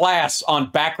there a class on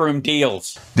backroom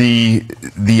deals? The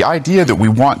idea that we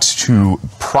want to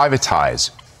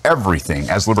privatize everything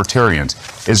as libertarians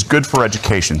is good for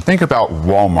education. Think about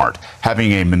Walmart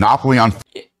having a monopoly on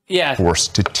force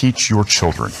to teach your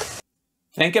children.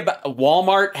 Think about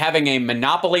Walmart having a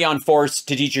monopoly on force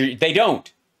to teach your... They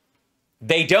don't.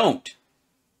 They don't.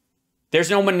 There's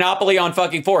no monopoly on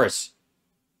fucking force.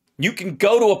 You can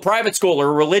go to a private school or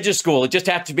a religious school. It just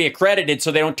has to be accredited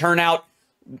so they don't turn out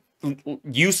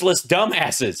useless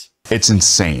dumbasses. It's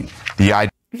insane. The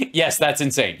idea... Yes, that's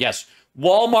insane. Yes.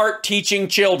 Walmart teaching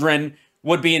children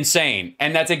would be insane.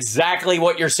 And that's exactly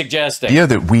what you're suggesting. The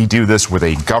idea that we do this with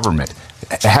a government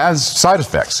has side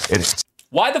effects.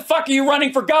 Why the fuck are you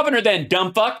running for governor then,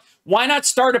 dumb fuck? Why not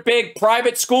start a big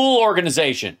private school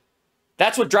organization?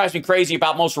 That's what drives me crazy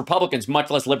about most Republicans, much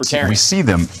less libertarians. We see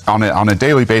them on a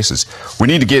daily basis. We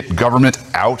need to get government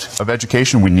out of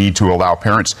education. We need to allow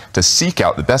parents to seek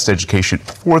out the best education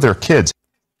for their kids.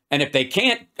 And if they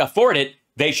can't afford it,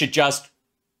 they should just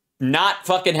not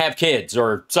fucking have kids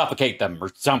or suffocate them or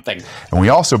something. And we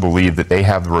also believe that they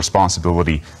have the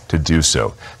responsibility to do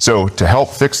so. So to help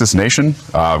fix this nation,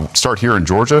 start here in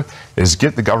Georgia, is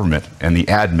get the government and the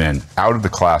admin out of the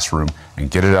classroom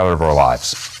and get it out of our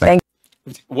lives. Thank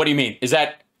you. What do you mean? Is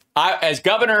that, as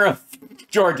governor of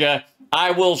Georgia,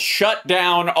 I will shut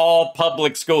down all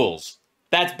public schools?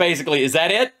 That's basically, is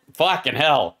that it? Fucking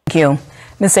hell. Thank you.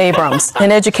 Ms. Abrams,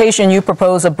 in education, you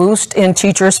propose a boost in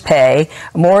teachers' pay,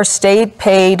 more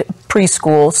state-paid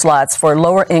preschool slots for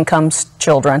lower-income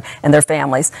children and their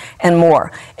families, and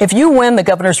more. If you win the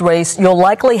governor's race, you'll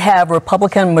likely have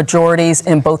Republican majorities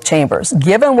in both chambers.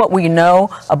 Given what we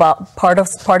know about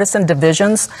partisan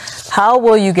divisions, how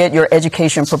will you get your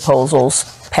education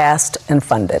proposals passed and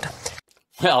funded?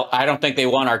 Well, I don't think they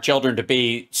want our children to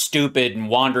be stupid and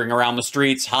wandering around the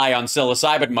streets high on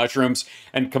psilocybin mushrooms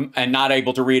and not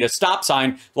able to read a stop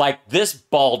sign like this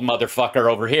bald motherfucker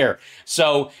over here.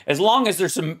 So as long as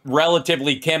there's some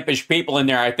relatively Kempish people in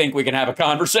there, I think we can have a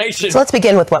conversation. So let's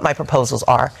begin with what my proposals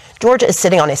are. Georgia is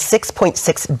sitting on a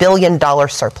 $6.6 billion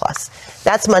surplus.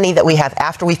 That's money that we have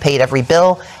after we've paid every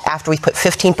bill, after we've put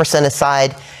 15%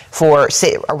 aside for,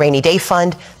 say, a rainy day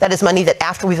fund. That is money that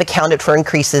after we've accounted for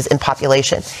increases in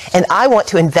population. And I want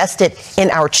to invest it in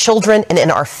our children and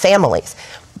in our families,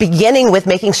 beginning with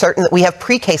making certain that we have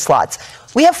pre-K slots.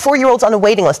 We have 4-year-olds on a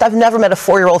waiting list. I've never met a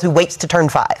 4-year-old who waits to turn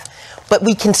 5. But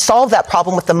we can solve that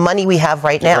problem with the money we have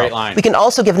right now. Great line. We can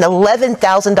also give an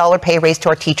 $11,000 pay raise to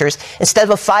our teachers instead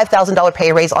of a $5,000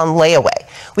 pay raise on layaway.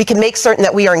 We can make certain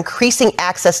that we are increasing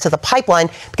access to the pipeline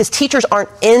because teachers aren't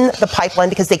in the pipeline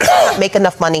because they can't make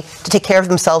enough money to take care of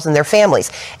themselves and their families.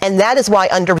 And that is why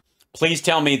under... Please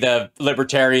tell me the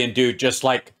libertarian dude just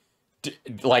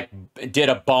did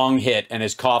a bong hit and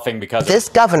is coughing because this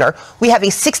governor, we have a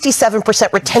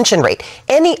 67% retention rate.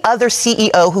 Any other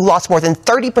CEO who lost more than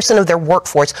 30% of their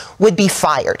workforce would be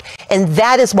fired. And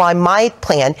that is why my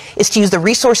plan is to use the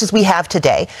resources we have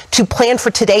today to plan for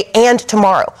today and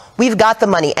tomorrow. We've got the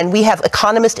money, and we have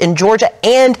economists in Georgia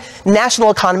and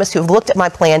national economists who have looked at my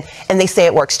plan, and they say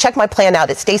it works. Check my plan out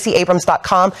at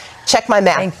StaceyAbrams.com. Check my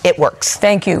math. It works.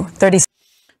 Thank you. 30.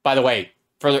 By the way,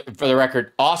 for the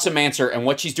record, awesome answer, and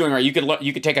what she's doing right. You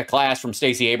could take a class from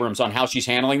Stacey Abrams on how she's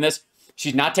handling this.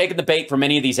 She's not taking the bait from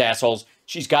any of these assholes.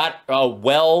 She's got a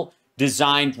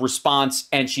well-designed response,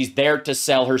 and she's there to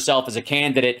sell herself as a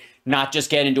candidate, not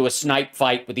just get into a snipe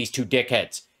fight with these two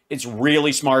dickheads. It's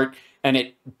really smart, and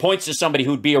it points to somebody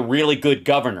who'd be a really good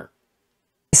governor.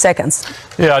 Seconds.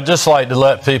 Yeah, I'd just like to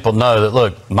let people know that,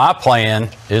 look, my plan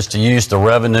is to use the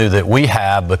revenue that we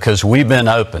have because we've been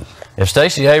open. If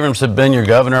Stacey Abrams had been your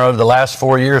governor over the last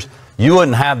 4 years, you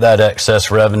wouldn't have that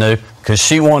excess revenue because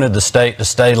she wanted the state to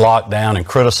stay locked down and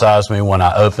criticize me when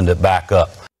I opened it back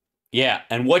up. Yeah,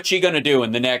 and what's she going to do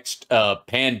when the next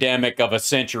pandemic of a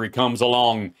century comes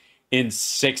along in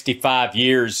 65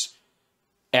 years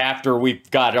after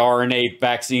we've got RNA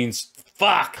vaccines?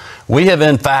 Fuck. We have,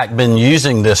 in fact, been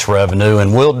using this revenue,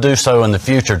 and will do so in the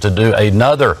future, to do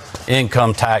another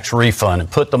income tax refund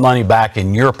and put the money back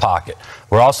in your pocket.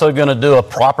 We're also going to do a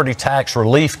property tax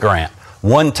relief grant,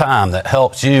 one time, that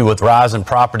helps you with rising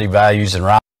property values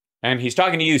and he's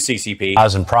talking to you, CCP.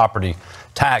 Rising property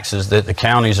taxes that the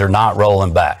counties are not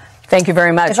rolling back. Thank you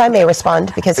very much. If I may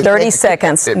respond, because 30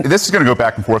 seconds. This is going to go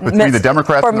back and forth between the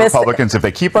Democrats and the Republicans. If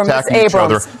they keep attacking each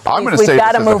other, I'm going to say we've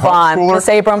got to move on. Ms.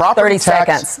 Abrams, 30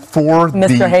 seconds. For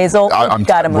Mr. Hazel, we've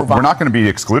got to move on. We're not going to be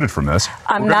excluded from this.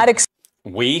 I'm not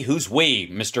we? Who's we,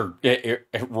 Mr.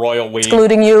 Royal We?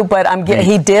 Excluding you, but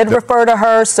he did refer to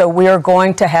her, so we are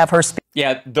going to have her speak.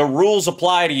 Yeah, the rules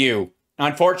apply to you.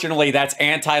 Unfortunately, that's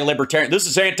anti-libertarian. This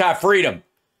is anti-freedom.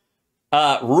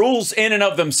 Rules in and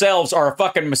of themselves are a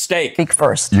fucking mistake. Speak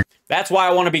first. That's why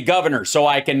I want to be governor, so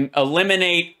I can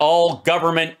eliminate all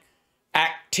government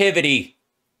activity.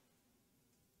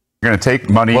 You're going to take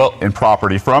money and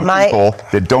property from people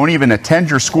that don't even attend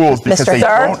your schools because they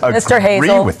don't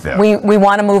agree with them. We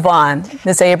want to move on.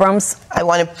 Ms. Abrams? I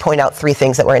want to point out 3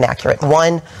 things that were inaccurate.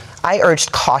 One, I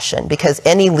urged caution because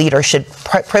any leader should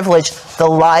privilege the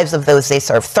lives of those they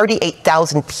serve.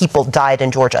 38,000 people died in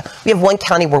Georgia. We have one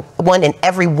county where 1 in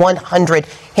every 100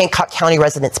 Hancock County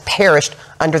residents perished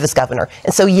under this governor.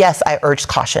 And so, yes, I urged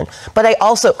caution. But I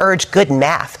also urge good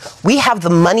math. We have the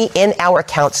money in our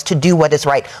accounts to do what is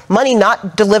right. Money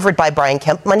not delivered by Brian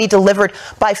Kemp, money delivered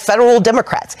by federal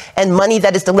Democrats, and money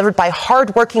that is delivered by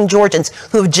hardworking Georgians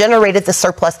who have generated the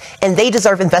surplus, and they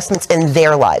deserve investments in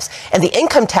their lives. And the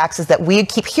income taxes that we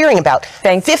keep hearing about,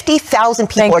 50,000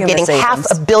 people are getting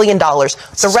 $500 million.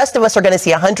 The rest of us are going to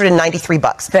see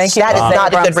 $193. Thank you. That is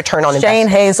not a good return on investment. Shane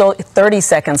Hazel, 30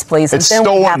 seconds, please. It's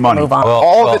stolen money.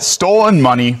 All of it's stolen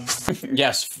money.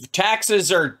 Yes,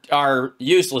 taxes are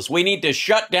useless. We need to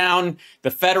shut down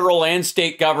the federal and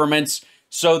state governments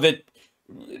so that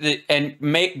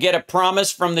get a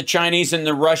promise from the Chinese and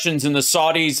the Russians and the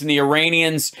Saudis and the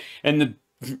Iranians and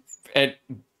the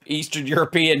Eastern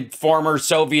European former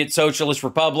Soviet socialist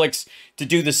republics to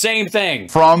do the same thing.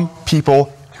 From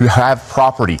people who have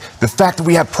property. The fact that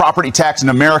we have property tax in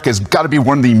America has got to be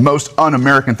one of the most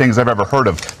un-American things I've ever heard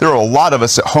of. There are a lot of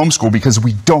us at homeschool because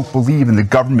we don't believe in the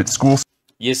government school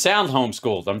You sound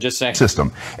homeschooled, I'm just saying.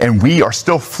 System. And we are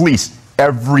still fleeced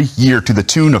every year to the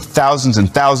tune of thousands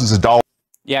and thousands of dollars.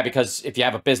 Yeah, because if you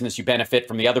have a business, you benefit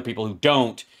from the other people who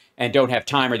don't and don't have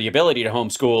time or the ability to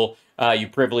homeschool, you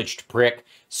privileged prick.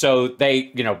 So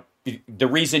they, the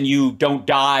reason you don't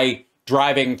die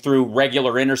driving through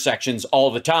regular intersections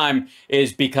all the time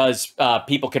is because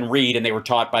people can read and they were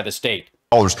taught by the state.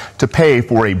 To pay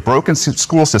for a broken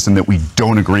school system that we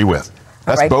don't agree with.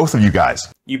 That's both of you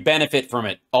guys. You benefit from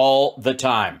it all the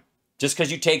time. Just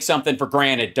because you take something for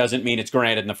granted doesn't mean it's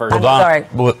granted in the first place. Sorry.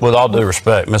 With all due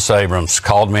respect, Ms. Abrams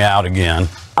called me out again.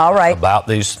 All right. About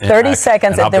these 30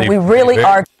 seconds, and then we really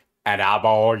are. And I've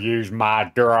all used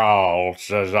my draw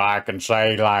so I can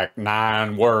say like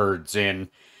 9 words in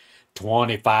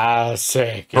 25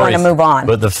 seconds. We're going to move on.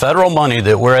 But the federal money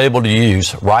that we're able to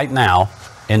use right now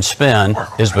and spend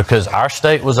is because our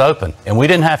state was open. And we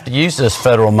didn't have to use this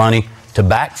federal money to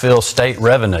backfill state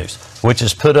revenues, which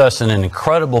has put us in an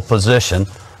incredible position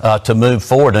to move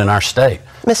forward in our state.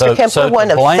 Mr. Kemp, we're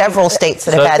one of several states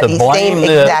that have had the same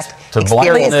exact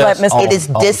experience. It is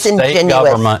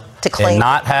disingenuous to claim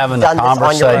not having a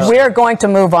conversation. We're going to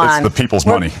move on. It's the people's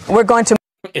money. We're going to.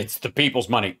 It's the people's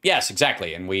money. Yes,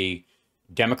 exactly. And we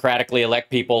democratically elect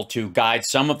people to guide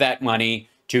some of that money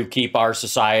to keep our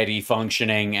society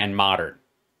functioning and modern.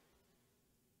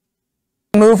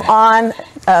 Move on,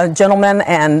 gentlemen,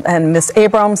 and Ms.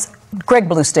 Abrams. Greg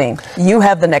Bluestein, you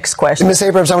have the next question. Ms.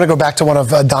 Abrams, I want to go back to one of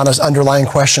Donna's underlying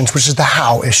questions, which is the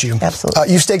how issue.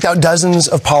 Absolutely. You've staked out dozens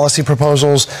of policy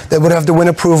proposals that would have to win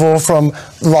approval from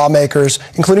lawmakers,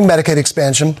 including Medicaid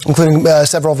expansion, including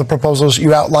several of the proposals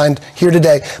you outlined here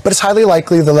today. But it's highly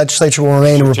likely the legislature will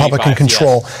remain in Republican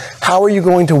control. Yes. How are you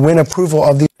going to win approval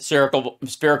of these?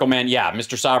 Spherical man, yeah.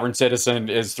 Mr. Sovereign Citizen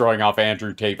is throwing off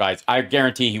Andrew Tate. I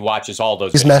guarantee he watches all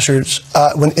those measures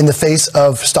when in the face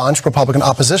of staunch Republican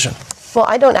opposition. Well,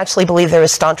 I don't actually believe there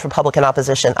is staunch Republican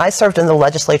opposition. I served in the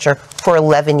legislature for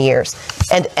 11 years,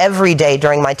 and every day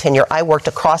during my tenure, I worked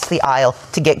across the aisle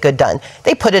to get good done.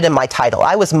 They put it in my title.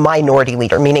 I was minority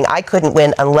leader, meaning I couldn't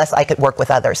win unless I could work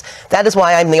with others. That is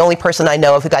why I'm the only person I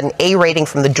know of who got an A rating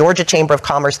from the Georgia Chamber of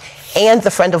Commerce and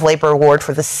the Friend of Labor Award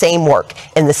for the same work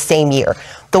in the same year.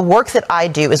 The work that I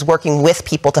do is working with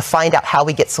people to find out how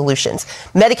we get solutions.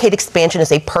 Medicaid expansion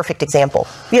is a perfect example.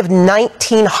 We have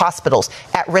 19 hospitals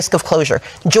at risk of closure,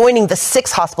 joining the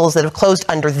 6 hospitals that have closed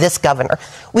under this governor.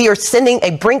 We are sending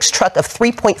a Brinks truck of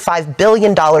 $3.5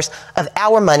 billion of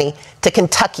our money to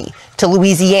Kentucky, to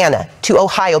Louisiana, to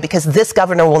Ohio, because this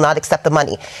governor will not accept the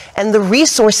money. And the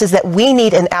resources that we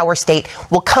need in our state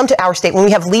will come to our state when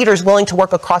we have leaders willing to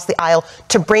work across the aisle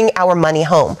to bring our money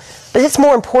home. But it's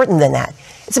more important than that.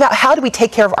 It's about how do we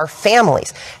take care of our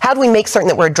families? How do we make certain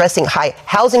that we're addressing high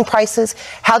housing prices?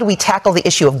 How do we tackle the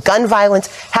issue of gun violence?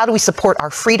 How do we support our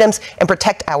freedoms and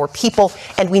protect our people?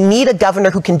 And we need a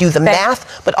governor who can do the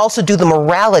math, but also do the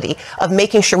morality of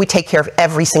making sure we take care of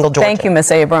every single Georgian. Thank you,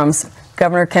 Ms. Abrams.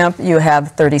 Governor Kemp, you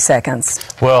have 30 seconds.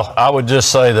 Well, I would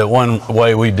just say that one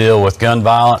way we deal with gun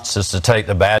violence is to take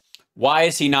the bad Why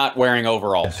is he not wearing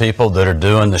overalls? people that are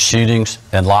doing the shootings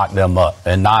and lock them up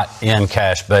and not in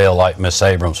cash bail like Miss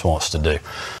Abrams wants to do.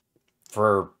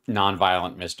 For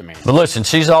nonviolent misdemeanors. But listen,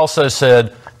 she's also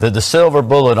said that the silver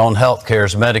bullet on health care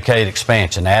is Medicaid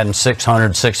expansion, adding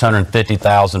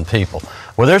 650,000 people.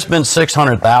 Well, there's been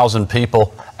 600,000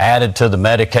 people added to the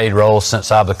Medicaid rolls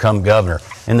since I become governor.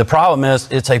 And the problem is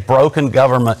it's a broken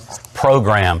government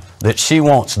program that she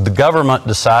wants the government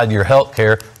decide your health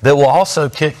care that will also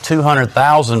kick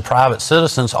 200,000 private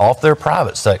citizens off their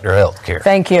private sector health care.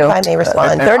 Thank you. If I may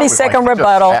respond. 30-second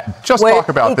rebuttal. Just talk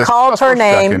about this. He called just for her a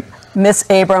name. second. Miss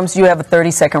Abrams, you have a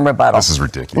 30-second rebuttal. This is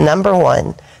ridiculous. Number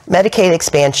one, Medicaid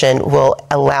expansion will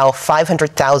allow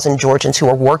 500,000 Georgians who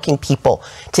are working people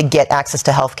to get access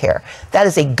to health care. That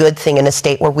is a good thing in a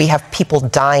state where we have people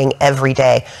dying every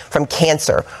day from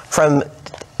cancer, from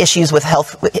issues with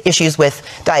health, issues with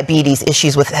diabetes,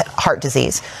 issues with heart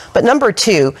disease. But number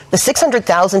two, the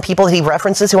 600,000 people that he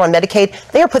references who are on Medicaid,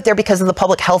 they are put there because of the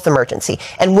public health emergency.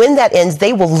 And when that ends,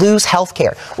 they will lose health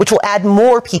care, which will add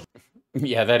more people.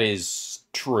 Yeah, that is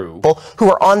true. Who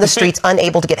are on the streets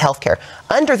unable to get health care.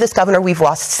 Under this governor, we've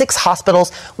lost 6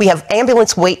 hospitals. We have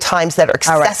ambulance wait times that are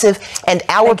excessive, and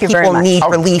our people need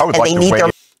relief, and they need their...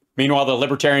 Meanwhile, the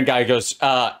libertarian guy goes,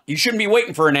 you shouldn't be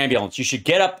waiting for an ambulance. You should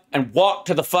get up and walk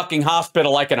to the fucking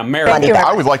hospital like an American.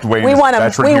 I would like to wait. We want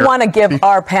to give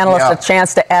our panelists a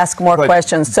chance to ask more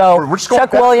questions. So,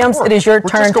 Chuck Williams, it is your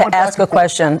turn to ask a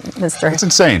question, Mr. It's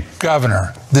insane.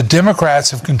 Governor, the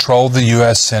Democrats have controlled the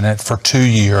U.S. Senate for 2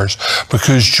 years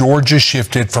because Georgia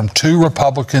shifted from 2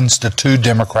 Republicans to 2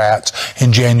 Democrats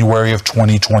in January of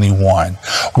 2021.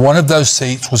 One of those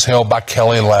seats was held by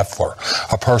Kelly Loeffler,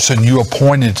 a person you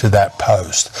appointed to that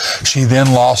post. She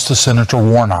then lost to Senator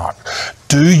Warnock.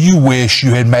 Do you wish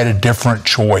you had made a different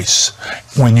choice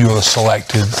when you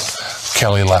selected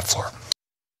Kelly Loeffler?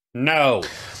 No.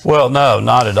 Well, no,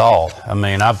 not at all. I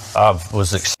mean, I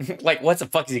was like, what the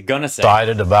fuck is he gonna say?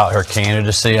 Excited about her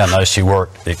candidacy. I know she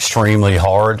worked extremely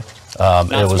hard.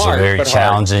 It was a very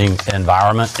challenging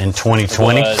environment in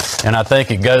 2020. And I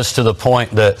think it goes to the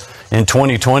point that in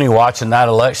 2020, watching that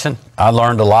election, I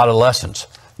learned a lot of lessons.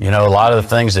 You know, a lot of the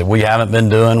things that we haven't been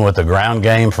doing with the ground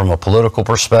game from a political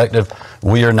perspective,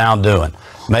 we are now doing.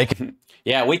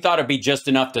 Yeah, we thought it'd be just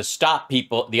enough to stop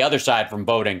people, the other side, from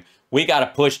voting. We got to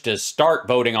push to start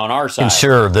voting on our side.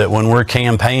 Ensure that when we're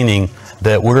campaigning,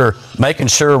 that we're making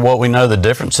sure what we know the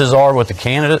differences are with the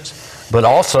candidates, but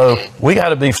also we got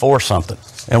to be for something.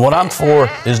 And what I'm for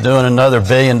is doing another $1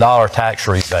 billion tax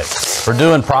rebate, for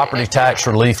doing property tax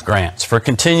relief grants, for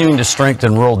continuing to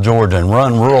strengthen rural Georgia and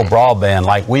run rural broadband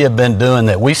like we have been doing,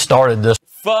 that we started this.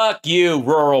 Fuck you,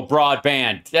 rural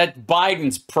broadband. That's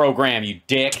Biden's program, you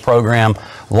dick. Program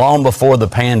long before the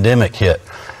pandemic hit.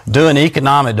 Doing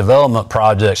economic development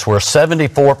projects where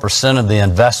 74% of the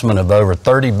investment of over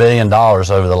 $30 billion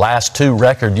over the last 2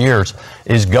 record years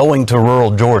is going to rural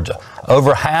Georgia.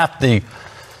 Over half the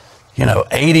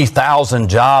 80,000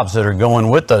 jobs that are going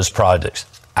with those projects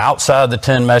outside the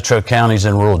 10 metro counties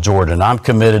in rural Georgia. And I'm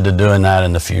committed to doing that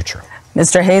in the future.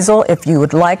 Mr. Hazel, if you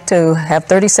would like to have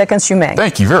 30 seconds, you may.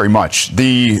 Thank you very much.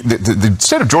 The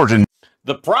state of Georgia...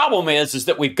 The problem is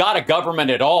that we've got a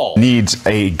government at all. Needs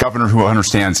a governor who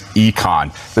understands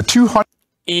econ. The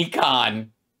 $200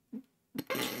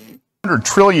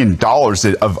 trillion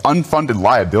of unfunded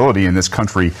liability in this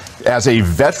country, as a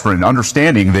veteran,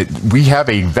 understanding that we have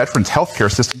a veterans health care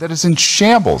system that is in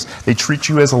shambles. They treat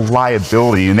you as a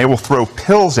liability, and they will throw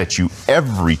pills at you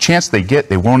every chance they get.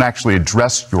 They won't actually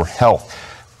address your health.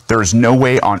 There is no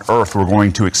way on earth we're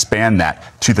going to expand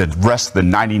that to the rest of the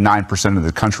 99% of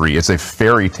the country. It's a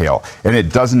fairy tale, and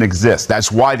it doesn't exist.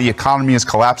 That's why the economy is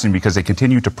collapsing, because they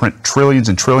continue to print trillions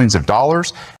and trillions of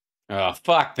dollars. Oh,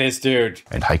 fuck this dude.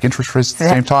 And hike interest rates at the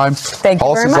same time. Thank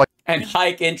you very much. and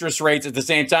hike interest rates at the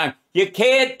same time. You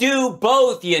can't do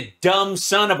both, you dumb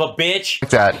son of a bitch.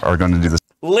 That are going to do this.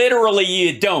 Literally,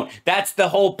 you don't. That's the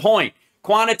whole point.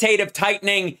 Quantitative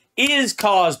tightening is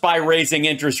caused by raising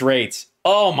interest rates.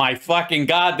 Oh my fucking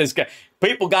God, this guy.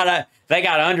 People gotta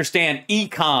understand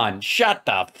econ. Shut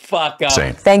the fuck up.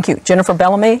 Same. Thank you. Jennifer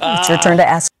Bellamy, it's your turn to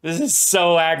ask. This is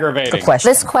so aggravating.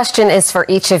 This question is for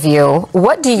each of you.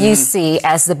 What do you see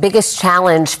as the biggest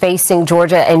challenge facing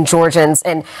Georgia and Georgians,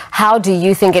 and how do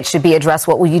you think it should be addressed?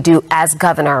 What will you do as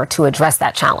governor to address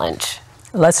that challenge?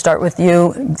 Let's start with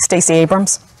you, Stacey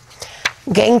Abrams.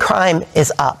 Gang crime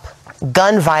is up.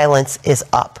 Gun violence is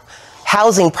up.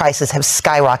 Housing prices have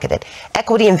skyrocketed.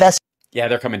 Equity investors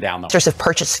they're coming down, though. Have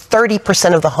purchased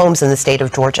 30% of the homes in the state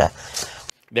of Georgia.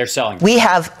 They're selling. We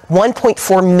have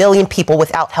 1.4 million people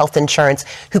without health insurance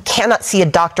who cannot see a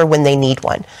doctor when they need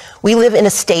one. We live in a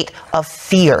state of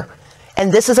fear.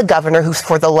 And this is a governor who,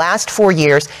 for the last 4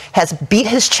 years, has beat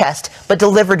his chest but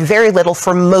delivered very little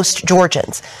for most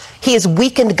Georgians. He has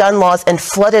weakened gun laws and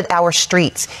flooded our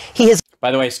streets. He has. By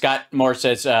the way, Scott Moore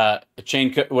says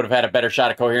Shane would have had a better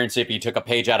shot of coherency if he took a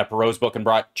page out of Perot's book and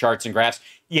brought charts and graphs.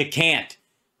 You can't.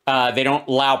 They don't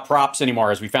allow props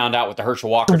anymore, as we found out with the Herschel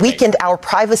Walker case. Weakened our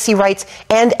privacy rights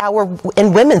and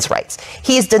women's rights.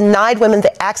 He has denied women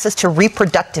the access to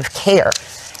reproductive care.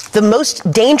 The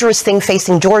most dangerous thing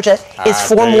facing Georgia is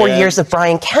 4 more years of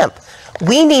Brian Kemp.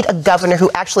 We need a governor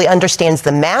who actually understands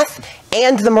the math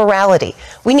and the morality.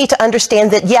 We need to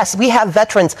understand that, yes, we have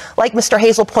veterans, like Mr.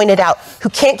 Hazel pointed out, who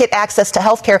can't get access to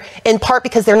health care, in part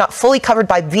because they're not fully covered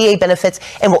by VA benefits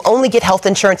and will only get health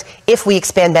insurance if we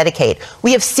expand Medicaid.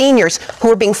 We have seniors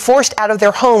who are being forced out of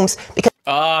their homes because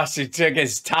she took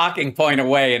his talking point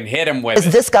away and hit him with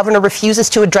it. This governor refuses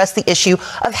to address the issue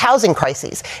of housing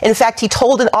crises. In fact, he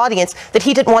told an audience that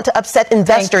he didn't want to upset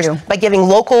investors by giving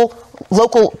local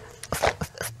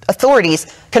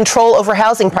authorities control over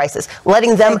housing prices,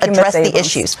 letting them address the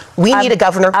issues. We need a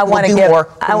governor who will do more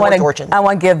for more Georgians. I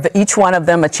want to give each one of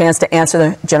them a chance to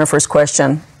answer Jennifer's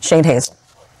question. Shane Hayes.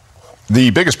 The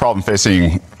biggest problem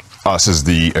facing us is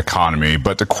the economy,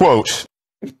 but to quote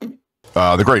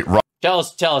the great Tell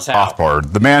us how.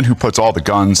 Rothbard, the man who puts all the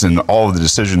guns and all of the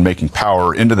decision-making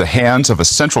power into the hands of a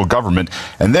central government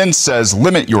and then says,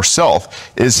 limit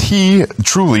yourself, is he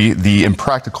truly the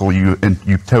impractical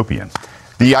utopian?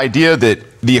 The idea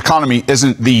that the economy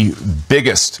isn't the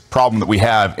biggest problem that we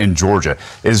have in Georgia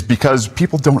is because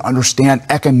people don't understand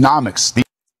economics.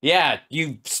 Yeah,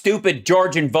 you stupid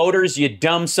Georgian voters, you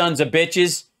dumb sons of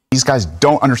bitches. These guys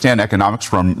don't understand economics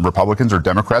from Republicans or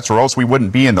Democrats, or else we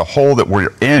wouldn't be in the hole that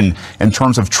we're in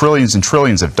terms of trillions and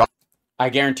trillions of dollars. I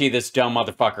guarantee this dumb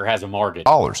motherfucker has a mortgage.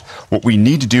 What we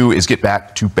need to do is get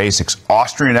back to basics,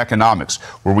 Austrian economics,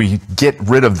 where we get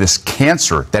rid of this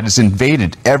cancer that has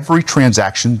invaded every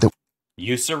transaction that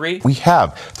usury we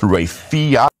have through a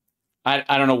fiat. I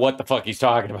don't know what the fuck he's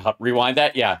talking about. Rewind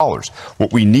that? Yeah.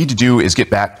 What we need to do is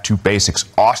get back to basics,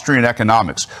 Austrian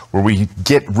economics, where we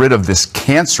get rid of this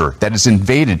cancer that has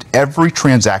invaded every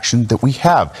transaction that we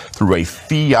have through a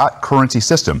fiat currency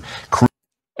system.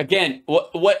 Again,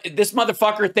 what this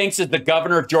motherfucker thinks is the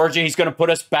governor of Georgia, he's going to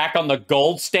put us back on the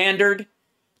gold standard?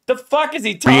 The fuck is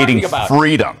he talking about?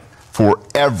 Creating freedom for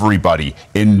everybody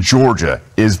in Georgia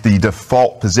is the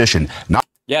default position.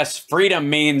 Yes,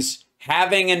 freedom means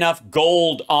having enough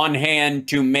gold on hand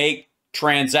to make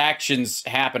transactions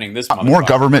happening. This not more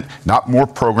government, not more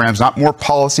programs, not more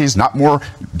policies, not more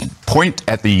point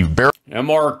at the barrel. No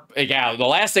more. Yeah, the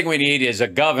last thing we need is a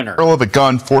governor. Barrel of a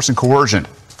gun, force and coercion.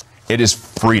 It is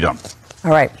freedom.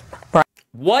 All right. Brian.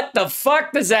 What the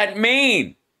fuck does that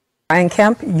mean? Brian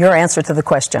Kemp, your answer to the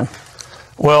question.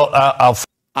 Well,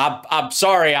 I'm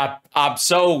sorry.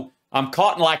 I'm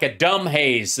caught in like a dumb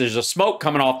haze. There's a smoke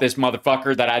coming off this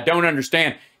motherfucker that I don't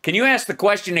understand. Can you ask the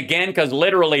question again? Because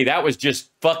literally that was just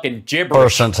fucking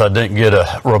gibberish. Since I didn't get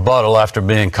a rebuttal after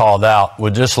being called out,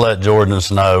 would just let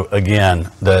Georgians know again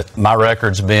that my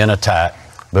record's being attacked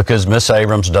because Miss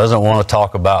Abrams doesn't want to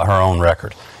talk about her own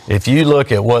record. If you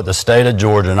look at what the state of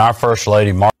Georgia and our First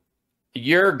Lady,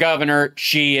 your governor,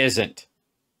 she isn't.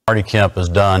 Marty Kemp has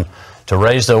done to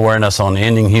raise the awareness on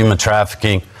ending human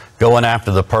trafficking, going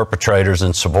after the perpetrators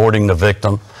and supporting the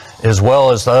victim, as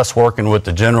well as us working with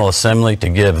the General Assembly to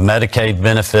give Medicaid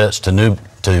benefits to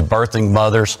birthing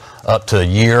mothers up to a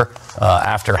year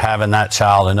after having that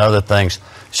child and other things,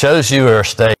 shows you our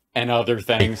state and other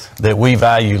things that we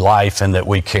value life and that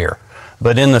we care.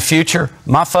 But in the future,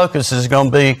 my focus is going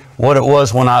to be what it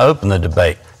was when I opened the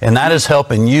debate, and that is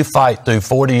helping you fight through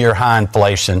 40-year high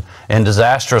inflation and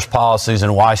disastrous policies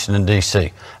in Washington,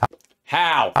 D.C.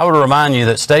 How? I would remind you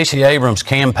that Stacey Abrams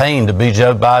campaigned to be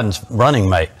Joe Biden's running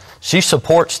mate. She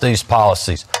supports these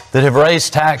policies that have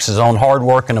raised taxes on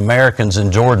hardworking Americans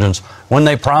and Georgians when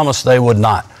they promised they would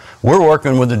not. We're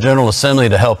working with the General Assembly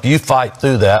to help you fight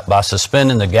through that by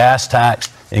suspending the gas tax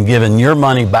and giving your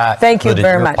money back. Thank you put it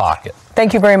very in your much. Pocket.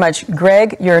 Thank you very much.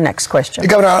 Greg, your next question.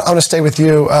 Governor, I want to stay with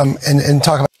you and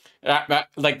talk about.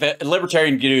 Like the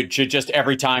libertarian dude should just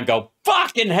every time go,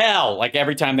 fucking hell, like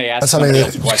every time they ask That's something somebody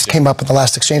else a that question. came up in the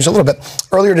last exchange a little bit.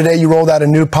 Earlier today, you rolled out a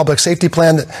new public safety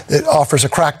plan that offers a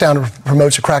crackdown, or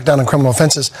promotes a crackdown on criminal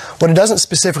offenses. What it doesn't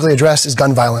specifically address is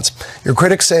gun violence. Your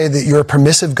critics say that your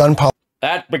permissive gun policy.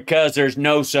 That's because there's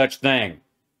no such thing.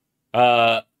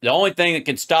 The only thing that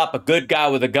can stop a good guy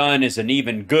with a gun is an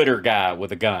even gooder guy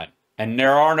with a gun. And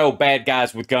there are no bad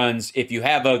guys with guns. If you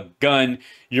have a gun,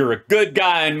 you're a good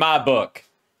guy in my book.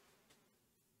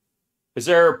 Is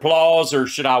there applause or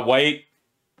should I wait?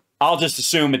 I'll just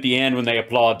assume at the end when they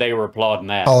applaud, they were applauding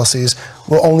that. Policies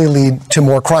will only lead to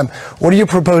more crime. What do you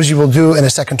propose you will do in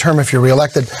a second term if you're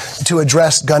reelected to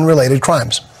address gun-related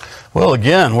crimes? Well,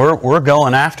 again, we're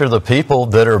going after the people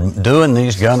that are doing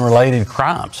these gun-related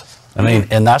crimes. I mean,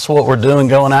 and that's what we're doing,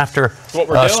 going after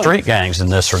street gangs in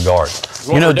this regard.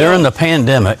 You know, during the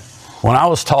pandemic, when I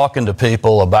was talking to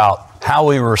people about how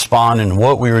we were responding and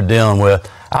what we were dealing with,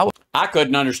 I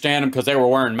couldn't understand them because they were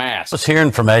wearing masks. I was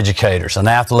hearing from educators and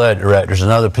athletic directors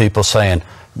and other people saying,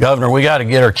 Governor, we got to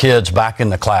get our kids back in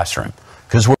the classroom.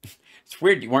 Because it's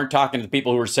weird you weren't talking to the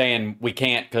people who were saying we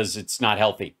can't because it's not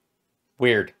healthy.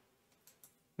 Weird.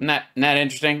 Isn't that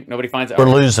interesting? Nobody finds out. We're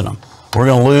losing them. We're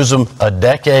going to lose them a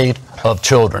decade of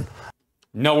children.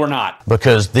 No, we're not.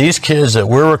 Because these kids that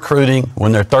we're recruiting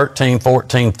when they're 13,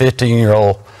 14, 15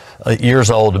 years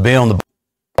old to be on the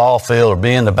ball field or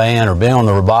be in the band or be on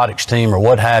the robotics team or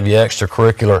what have you,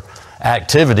 extracurricular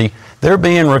activity, they're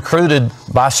being recruited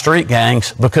by street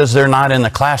gangs because they're not in the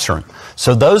classroom.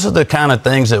 So those are the kind of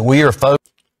things that we are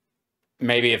focused.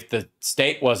 Maybe if the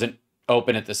state wasn't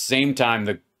open at the same time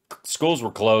the schools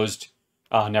were closed,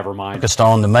 never mind. Focused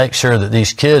on to make sure that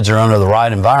these kids are under the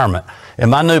right environment.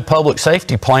 And my new public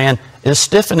safety plan is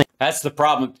stiffening. That's the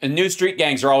problem. And new street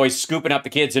gangs are always scooping up the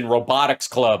kids in robotics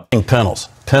club.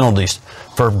 Penalties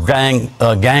for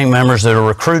gang members that are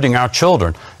recruiting our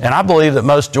children. And I believe that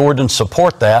most Georgians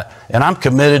support that. And I'm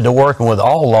committed to working with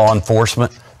all law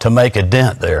enforcement to make a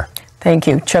dent there. Thank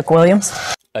you. Chuck Williams.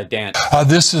 A dent.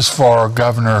 This is for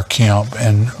Governor Kemp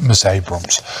and Ms.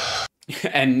 Abrams.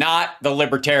 And not the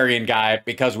libertarian guy,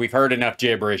 because we've heard enough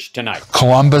gibberish tonight.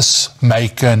 Columbus,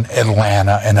 Macon,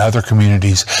 Atlanta, and other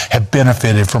communities have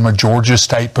benefited from a Georgia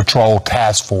State Patrol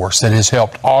task force that has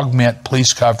helped augment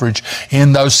police coverage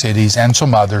in those cities and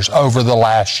some others over the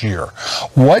last year.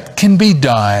 What can be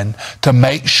done to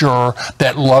make sure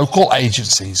that local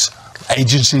agencies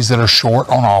that are short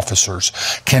on officers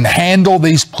can handle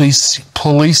these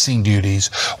policing duties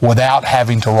without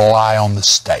having to rely on the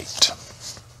state?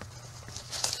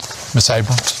 Ms.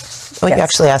 Abrams? Well, you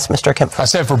actually asked Mr. Kemp. I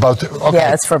said for both. Okay,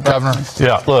 yeah, it's for both. Governor.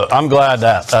 Yeah, look, I'm glad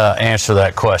to answer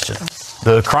that question.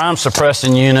 The crime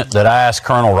suppressing unit that I asked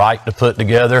Colonel Wright to put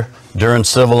together during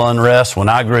civil unrest when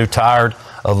I grew tired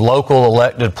of local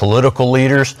elected political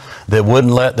leaders that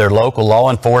wouldn't let their local law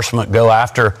enforcement go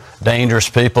after dangerous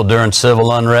people during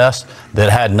civil unrest, that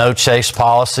had no chase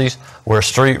policies, where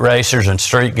street racers and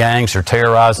street gangs are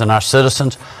terrorizing our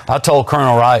citizens. I told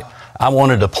Colonel Wright I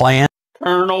wanted a plan.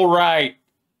 Colonel Wright.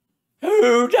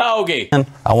 Who doggy?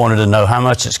 I wanted to know how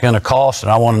much it's going to cost,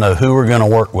 and I want to know who we're going to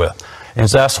work with. And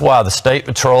that's why the State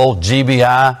Patrol,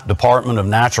 GBI, Department of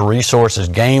Natural Resources,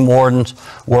 game wardens,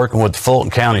 working with the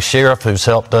Fulton County Sheriff, who's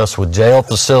helped us with jail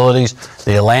facilities,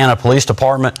 the Atlanta Police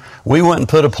Department, we went and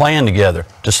put a plan together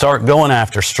to start going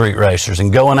after street racers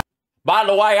and going after. By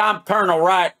the way, I'm Colonel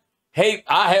Wright. Hey,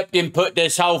 I helped him put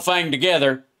this whole thing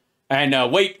together,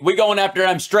 and we going after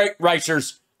them street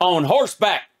racers on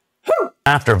horseback. Whew.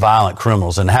 After violent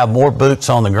criminals and have more boots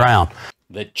on the ground.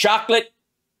 The chocolate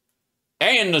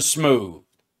and the smooth,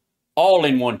 all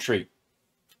in one treat.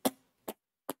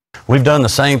 We've done the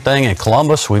same thing in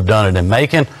Columbus. We've done it in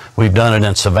Macon. We've done it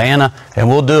in Savannah, and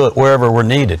we'll do it wherever we're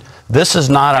needed. This is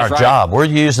not our job. We're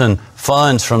using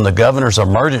funds from the governor's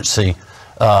emergency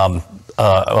fund.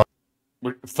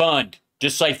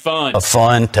 Just say fund. A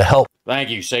fund to help. Thank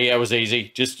you. See, that was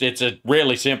easy. It's a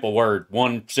really simple word.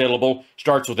 One syllable,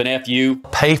 starts with an F-U.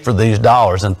 Pay for these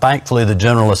dollars, and thankfully the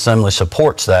General Assembly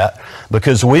supports that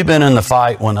because we've been in the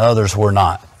fight when others were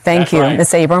not. Thank you.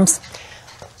 Ms. Abrams.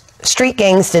 Street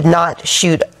gangs did not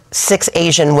shoot 6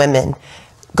 Asian women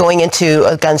going into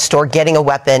a gun store, getting a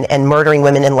weapon, and murdering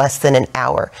women in less than an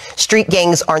hour. Street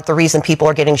gangs aren't the reason people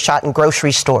are getting shot in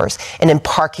grocery stores and in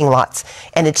parking lots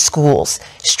and at schools.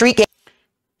 Street gangs.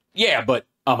 Yeah, but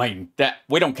I mean, that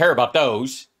we don't care about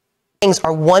those. Things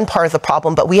are one part of the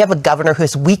problem, but we have a governor who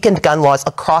has weakened gun laws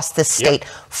across this state,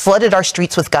 flooded our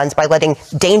streets with guns by letting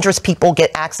dangerous people get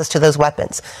access to those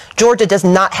weapons. Georgia does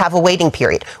not have a waiting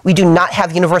period. We do not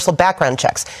have universal background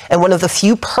checks. And one of the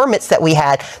few permits that we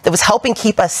had that was helping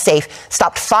keep us safe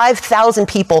stopped 5,000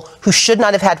 people who should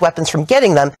not have had weapons from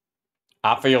getting them.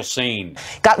 I feel seen.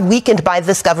 Got weakened by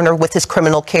this governor with his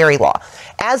criminal carry law.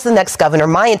 As the next governor,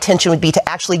 my intention would be to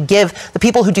actually give the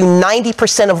people who do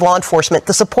 90% of law enforcement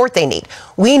the support they need.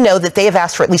 We know that they have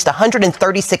asked for at least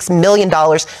 $136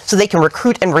 million so they can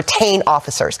recruit and retain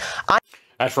officers.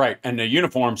 That's right. And the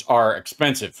uniforms are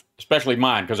expensive, especially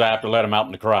mine, because I have to let them out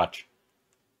in the crotch.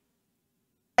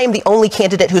 I am the only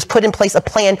candidate who's put in place a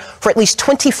plan for at least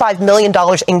 $25 million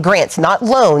in grants, not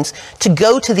loans, to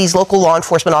go to these local law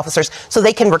enforcement officers so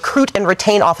they can recruit and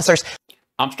retain officers.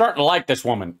 I'm starting to like this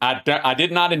woman. I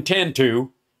did not intend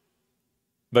to,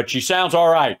 but she sounds all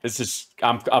right. This is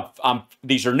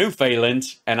these are new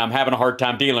Phalins, and I'm having a hard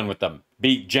time dealing with them.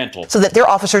 Be gentle. So that their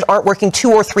officers aren't working 2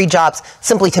 or 3 jobs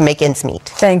simply to make ends meet.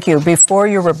 Thank you. Before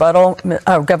your rebuttal,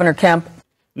 Governor Kemp.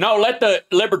 No, let the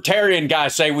libertarian guy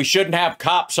say we shouldn't have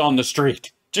cops on the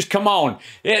street. Just come on.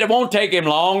 It won't take him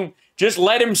long. Just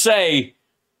let him say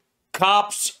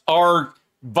cops are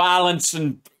violence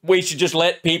and we should just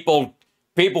let people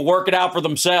work it out for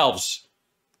themselves.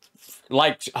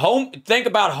 Like think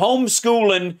about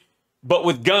homeschooling, but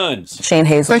with guns. Shane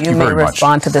Hazel, you may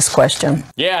respond to this question.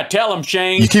 Yeah, tell him,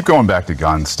 Shane. You keep going back to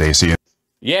guns, Stacey.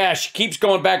 Yeah, she keeps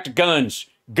going back to guns.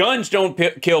 Guns don't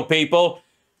kill people.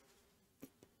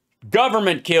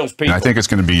 Government kills people. And I think it's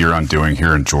going to be your undoing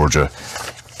here in Georgia.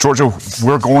 Georgia,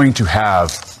 we're going to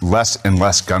have less and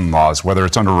less gun laws, whether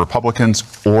it's under Republicans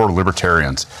or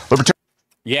libertarians.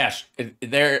 Yes,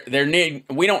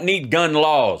 we don't need gun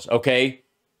laws, okay?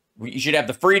 You should have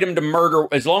the freedom to murder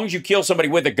as long as you kill somebody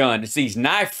with a gun. It's these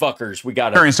knife fuckers we got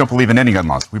to... Libertarians don't believe in any gun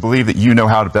laws. We believe that you know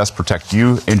how to best protect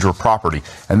you and your property.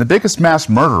 And the biggest mass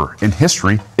murderer in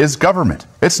history is government.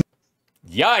 It's...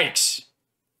 Yikes.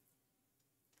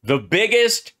 The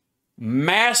biggest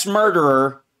mass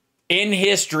murderer in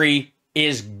history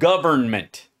is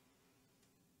government.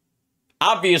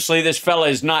 Obviously, this fella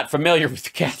is not familiar with the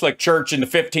Catholic Church in the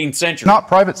 15th century. Not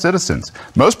private citizens.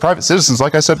 Most private citizens,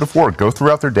 like I said before, go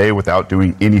throughout their day without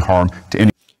doing any harm to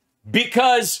any...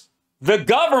 Because the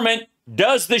government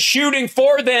does the shooting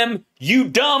for them, you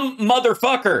dumb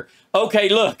motherfucker. Okay,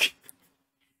 look.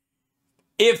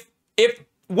 If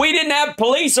we didn't have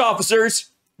police officers...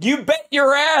 You bet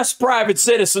your ass private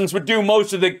citizens would do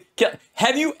most of the...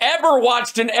 Have you ever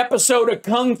watched an episode of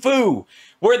Kung Fu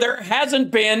where there hasn't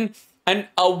been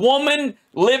a woman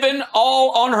living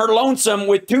all on her lonesome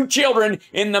with 2 children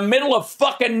in the middle of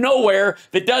fucking nowhere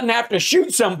that doesn't have to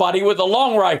shoot somebody with a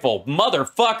long rifle?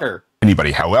 Motherfucker.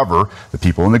 Anybody. However, the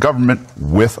people in the government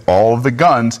with all of the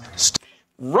guns...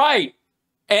 Right.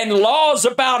 And laws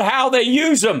about how they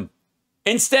use them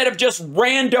instead of just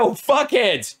rando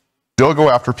fuckheads. Still go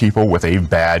after people with a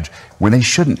badge when they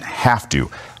shouldn't have to.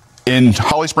 In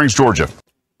Holly Springs, Georgia,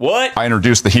 I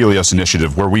introduced the Helios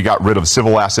Initiative, where we got rid of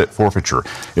civil asset forfeiture.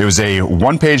 It was a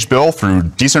 1-page bill through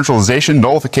decentralization,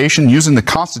 nullification, using the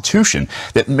Constitution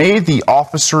that made the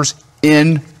officers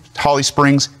in Holly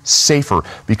Springs safer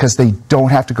because they don't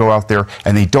have to go out there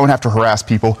and they don't have to harass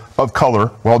people of color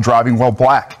while driving while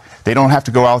black. They don't have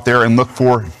to go out there and look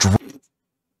for...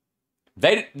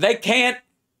 They can't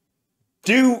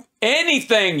do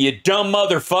anything, you dumb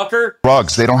motherfucker.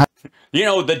 Drugs, they don't have... You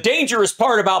know, the dangerous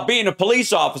part about being a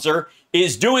police officer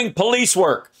is doing police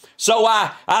work. So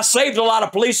I saved a lot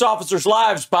of police officers'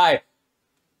 lives by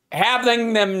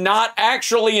having them not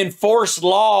actually enforce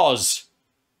laws.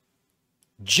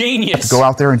 Genius. Go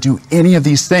out there and do any of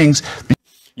these things.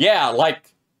 Yeah, like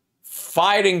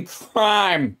fighting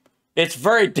crime. It's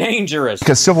very dangerous.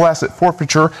 Because civil asset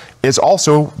forfeiture is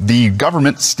also the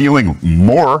government stealing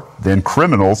more than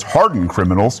criminals, hardened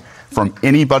criminals, from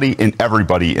anybody and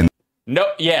everybody. No,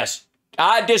 yes,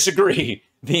 I disagree.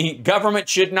 The government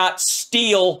should not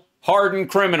steal hardened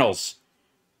criminals.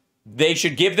 They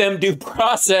should give them due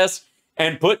process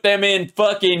and put them in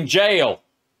fucking jail.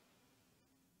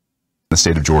 The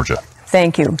state of Georgia.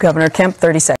 Thank you. Governor Kemp,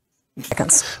 30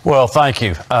 seconds. Well, thank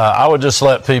you. I would just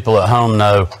let people at home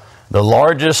know the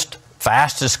largest,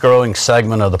 fastest growing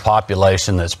segment of the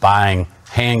population that's buying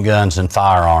handguns and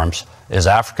firearms is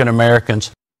African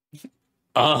Americans.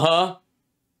 Uh-huh.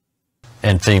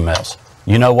 And females.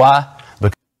 You know why?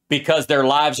 Because their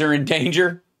lives are in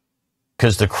danger?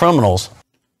 Because the criminals.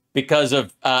 Because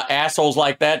of assholes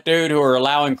like that dude who are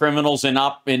allowing criminals in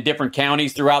different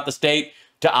counties throughout the state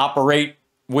to operate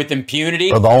with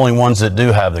impunity? Are the only ones that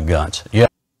do have the guns. Yeah.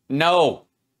 No.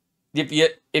 If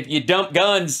you dump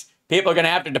guns, people are going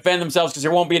to have to defend themselves because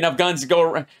there won't be enough guns to go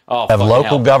around. Oh, have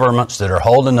local governments that are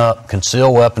holding up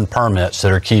concealed weapon permits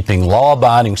that are keeping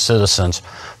law-abiding citizens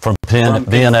from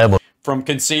being able from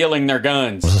concealing their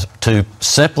guns to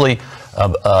simply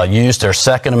use their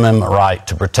Second Amendment right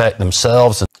to protect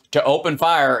themselves to open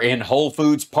fire in Whole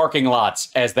Foods parking lots,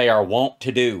 as they are wont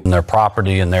to do, and their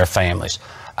property and their families.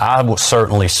 I will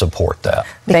certainly support that.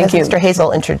 Thank you. Mr.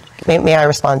 Hazel, may I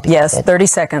respond? Yes, 30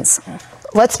 seconds.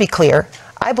 Let's be clear.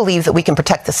 I believe that we can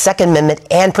protect the Second Amendment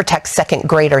and protect second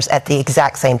graders at the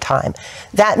exact same time.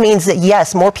 That means that,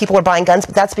 yes, more people are buying guns,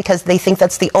 but that's because they think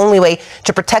that's the only way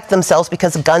to protect themselves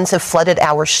because guns have flooded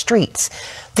our streets.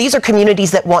 These are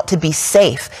communities that want to be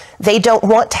safe. They don't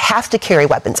want to have to carry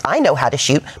weapons. I know how to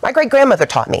shoot. My great-grandmother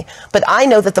taught me. But I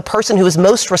know that the person who is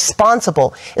most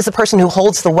responsible is the person who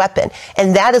holds the weapon.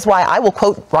 And that is why I will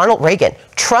quote Ronald Reagan,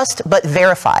 trust but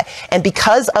verify. And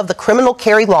because of the criminal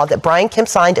carry law that Brian Kemp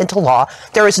signed into law,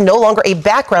 there is no longer a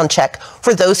background check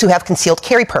for those who have concealed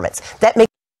carry permits.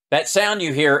 That sound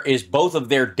you hear is both of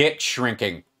their dicks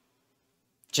shrinking.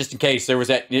 Just in case there was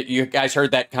that, you guys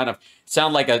heard that kind of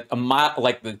sound like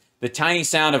like the tiny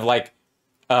sound of like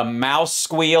a mouse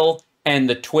squeal and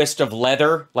the twist of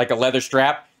leather, like a leather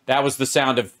strap. That was the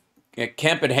sound of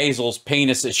Kemp and Hazel's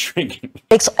penis is shrinking.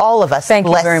 Makes all of us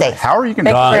less safe. How are you going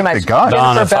to take the guns?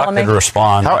 Don, if I could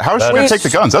respond. How is she going to take the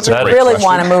guns? That's a great really question.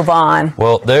 want to move on.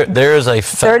 Well, there is a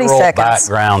federal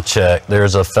background check.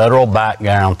 There's a federal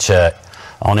background check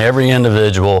on every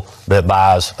individual that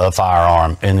buys a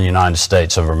firearm in the United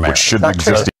States of America. Which shouldn't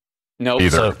exist either.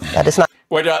 So, that is not.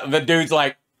 The dude's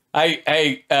like,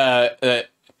 hey,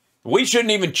 we shouldn't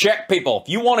even check people. If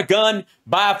you want a gun,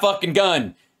 buy a fucking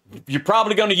gun. You're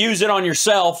probably going to use it on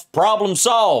yourself. Problem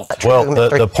solved. Well,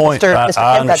 the point, I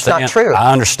understand, that's not true.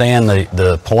 I understand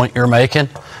the point you're making,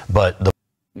 but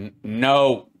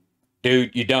no,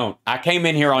 dude, you don't. I came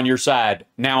in here on your side.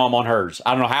 Now I'm on hers.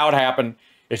 I don't know how it happened.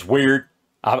 It's weird.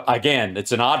 Again,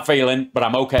 it's an odd feeling, but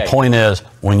I'm okay. The point is,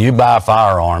 when you buy a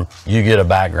firearm, you get a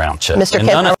background check. Mr.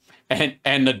 Kemp,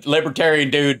 and the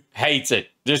libertarian dude hates it,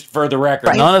 just for the record.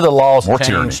 Right. None of the laws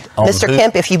changed. Mr.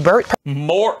 Kemp, if you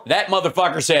that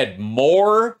motherfucker said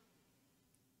more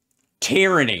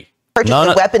tyranny. Purchase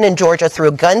a weapon in Georgia through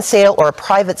a gun sale or a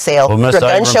private sale, through a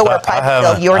gun show or a private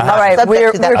sale, you're not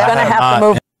subject to that. We're going to have to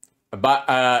move.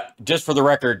 But just for the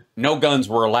record, no guns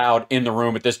were allowed in the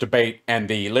room at this debate, and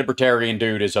the libertarian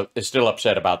dude is still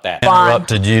upset about that.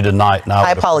 Interrupted you tonight. Now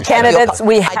I apologize. Candidates,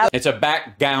 we have. It's a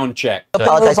background check. Move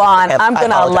on. I'm going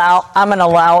to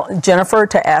allow Jennifer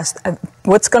to ask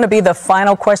what's going to be the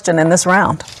final question in this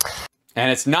round. And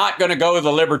it's not going to go to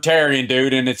the libertarian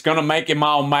dude, and it's going to make him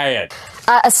all mad.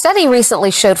 A study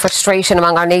recently showed frustration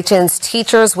among our nation's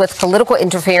teachers with political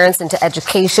interference into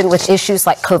education, with issues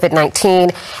like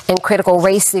COVID-19 and critical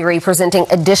race theory presenting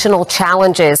additional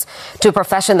challenges to a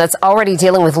profession that's already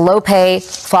dealing with low pay,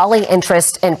 falling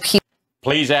interest, and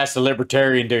Please ask the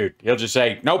libertarian dude. He'll just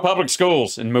say, no public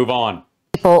schools, and move on.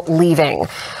 People leaving.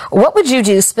 What would you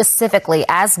do specifically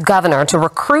as governor to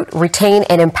recruit, retain,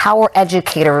 and empower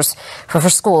educators for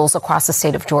schools across the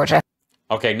state of Georgia?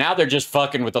 Okay, now they're just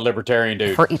fucking with the libertarian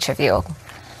dude. For each of you.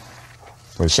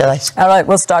 Should I? All right,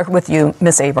 we'll start with you,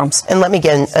 Ms. Abrams. And let me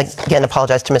again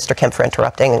apologize to Mr. Kemp for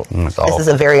interrupting. This is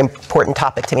a very important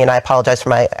topic to me, and I apologize for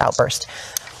my outburst.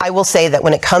 I will say that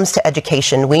when it comes to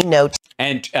education, we know.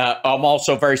 And I'm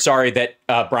also very sorry that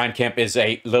Brian Kemp is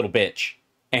a little bitch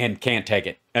and can't take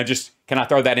it. Can I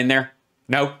throw that in there?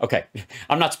 No? Okay.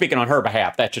 I'm not speaking on her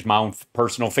behalf. That's just my own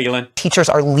personal feeling. Teachers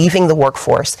are leaving the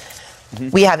workforce.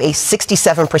 We have a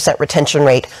 67% retention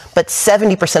rate, but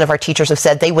 70% of our teachers have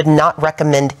said they would not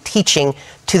recommend teaching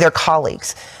to their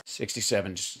colleagues.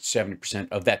 67, 70%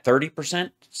 of that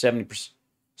 30%? 70%.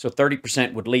 So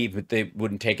 30% would leave, but they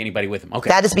wouldn't take anybody with them. Okay.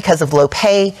 That is because of low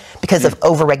pay, because of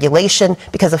overregulation,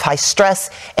 because of high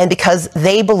stress, and because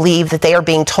they believe that they are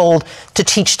being told to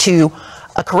teach to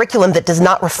a curriculum that does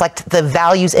not reflect the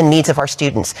values and needs of our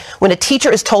students. When a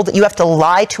teacher is told that you have to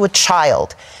lie to a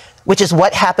child, which is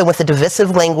what happened with the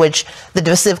divisive language, the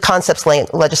divisive concepts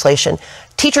legislation,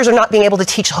 teachers are not being able to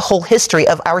teach the whole history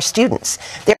of our students.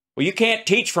 Well, you can't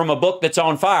teach from a book that's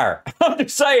on fire. I'm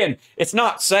just saying, it's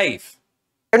not safe.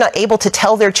 They're not able to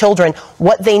tell their children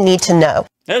what they need to know.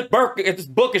 This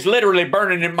book is literally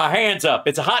burning in my hands up.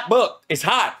 It's a hot book. It's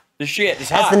hot. The shit is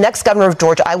hot. As the next governor of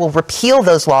Georgia, I will repeal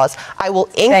those laws. I will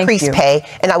increase pay,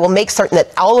 and I will make certain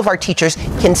that all of our teachers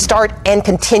can start and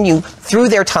continue through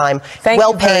their time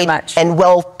well paid and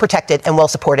well protected and well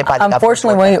supported by the government.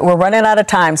 Unfortunately, we're running out of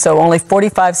time, so only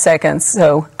 45 seconds.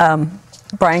 So,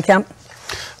 Brian Kemp.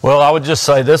 Well, I would just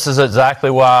say this is exactly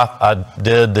why I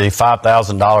did the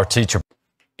 $5,000 teacher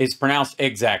It's pronounced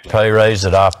exactly. pay raise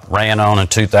that I ran on in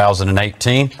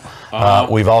 2018.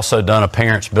 We've also done a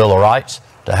Parents' Bill of Rights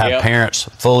to have parents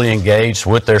fully engaged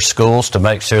with their schools to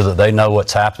make sure that they know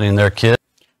what's happening in their kids.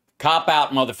 Cop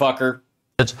out, motherfucker.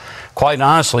 Quite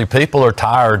honestly, people are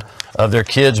tired of their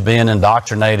kids being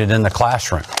indoctrinated in the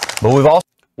classroom. But we've also...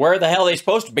 Where the hell are they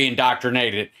supposed to be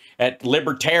indoctrinated? At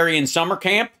libertarian summer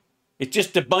camp? It's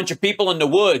just a bunch of people in the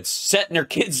woods setting their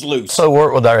kids loose. So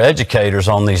work with our educators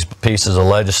on these pieces of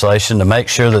legislation to make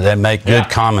sure that they make good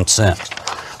common sense.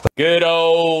 Good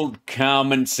old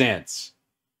common sense,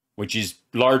 which is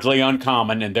largely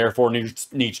uncommon and therefore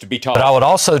needs to be taught. But I would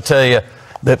also tell you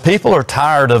that people are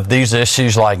tired of these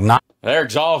issues like they're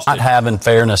exhausted. Not having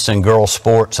fairness in girls'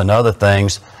 sports and other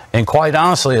things. And quite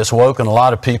honestly, it's woken a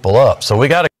lot of people up. So we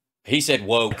got to... He said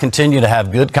woke. Continue to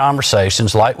have good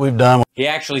conversations like we've done. He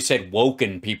actually said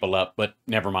woken people up, but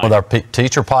never mind. With our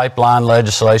teacher pipeline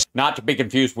legislation. Not to be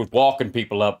confused with walking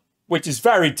people up, which is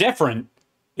very different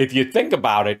if you think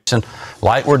about it.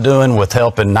 Like we're doing with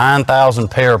helping 9,000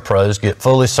 parapros get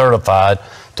fully certified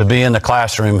to be in the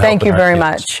classroom. Thank you very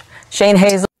much. Shane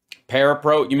Hazel.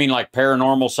 Parapro? You mean like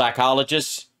paranormal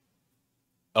psychologists?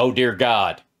 Oh, dear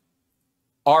God.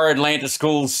 Are Atlanta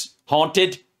schools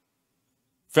haunted?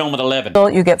 Film at 11.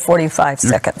 You get 45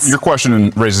 seconds. Your question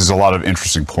raises a lot of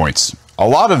interesting points. A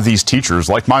lot of these teachers,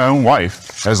 like my own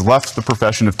wife, has left the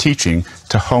profession of teaching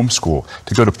to homeschool,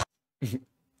 to go to...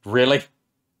 Really?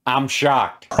 I'm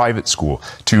shocked. Private school,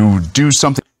 to do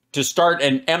something... To start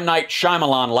an M. Night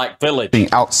Shyamalan-like village. Being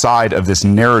outside of this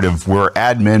narrative where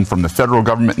admin from the federal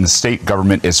government and the state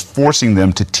government is forcing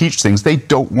them to teach things they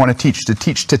don't want to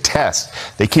teach to test.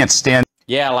 They can't stand...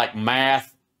 Yeah, like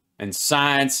math and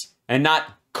science and not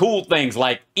cool things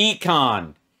like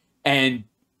econ and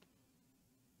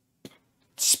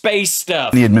space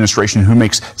stuff. The administration who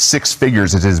makes six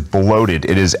figures, it is bloated.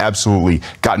 It has absolutely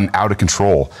gotten out of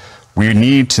control. We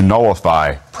need to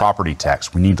nullify property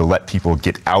tax. We need to let people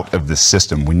get out of the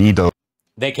system. We need to...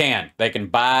 They can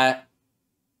buy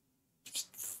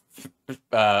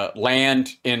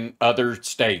land in other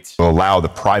states. Allow the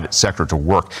private sector to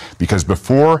work, because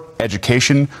before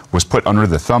education was put under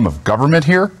the thumb of government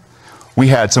here, we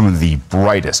had some of the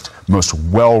brightest, most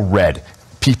well-read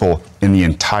people in the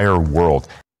entire world.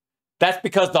 That's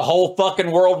because the whole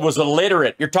fucking world was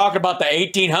illiterate. You're talking about the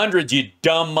 1800s, you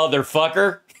dumb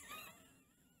motherfucker.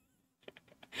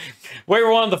 We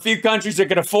were one of the few countries that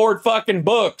could afford fucking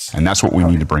books. And that's what we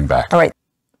need to bring back. All right.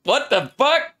 What the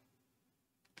fuck?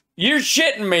 You're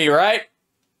shitting me, right?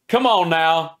 Come on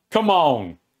now. Come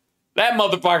on. That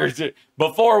motherfucker's...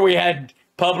 Before we had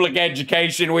public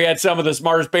education, we had some of the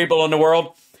smartest people in the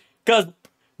world. Because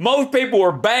most people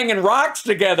were banging rocks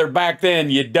together back then,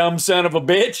 you dumb son of a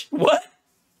bitch. What?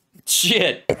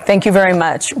 Shit. Thank you very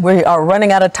much. We are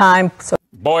running out of time. So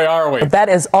boy, are we. That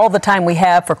is all the time we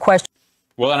have for questions.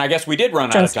 Well, then I guess we did run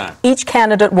out of time. Each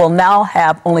candidate will now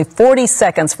have only 40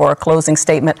 seconds for a closing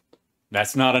statement.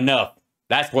 That's not enough.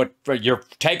 That's what you're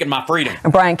taking my freedom.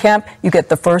 And Brian Kemp, you get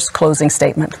the first closing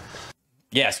statement.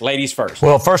 Yes, ladies first.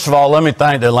 Well, first of all, let me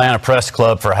thank the Atlanta Press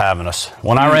Club for having us.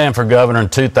 When I ran for governor in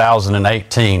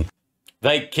 2018,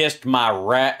 they kissed my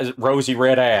rosy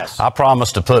red ass. I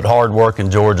promised to put hard-working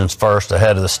Georgians first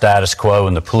ahead of the status quo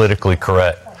and the politically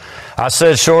correct. I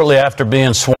said shortly after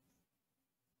being sworn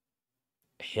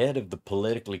ahead of the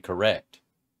politically correct.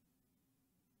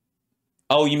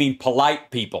 Oh, you mean polite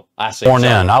people? I see. Sworn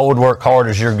in. I would work hard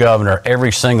as your governor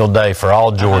every single day for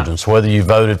all Georgians, whether you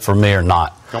voted for me or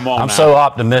not. Come on. I'm so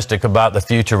optimistic about the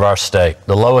future of our state.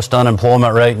 The lowest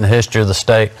unemployment rate in the history of the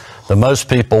state, the most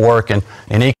people working,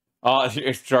 and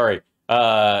sorry.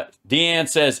 Deanne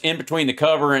says, in between the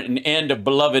cover and end of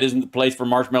Beloved isn't the place for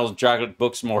marshmallows and chocolate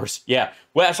book s'mores. Yeah,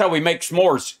 well, that's how we make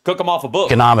s'mores. Cook them off a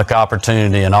book. Economic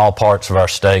opportunity in all parts of our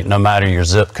state, no matter your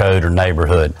zip code or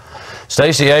neighborhood.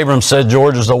 Stacey Abrams said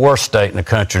Georgia's the worst state in the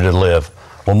country to live.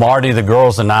 Well, Marty, the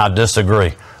girls and I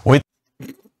disagree.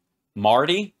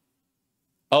 Marty?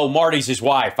 Oh, Marty's his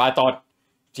wife. I thought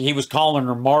he was calling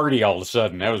her Marty all of a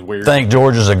sudden. That was weird. I think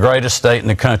Georgia's the greatest state in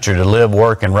the country to live,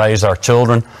 work, and raise our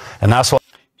children. And that's what...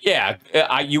 Yeah,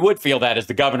 you would feel that as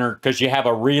the governor because you have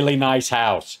a really nice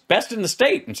house. Best in the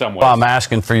state in some ways. I'm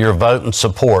asking for your vote and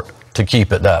support to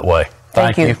keep it that way.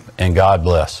 Thank you, and God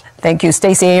bless. Thank you.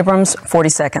 Stacey Abrams, 40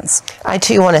 seconds. I,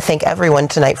 too, want to thank everyone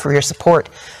tonight for your support.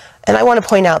 And I want to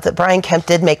point out that Brian Kemp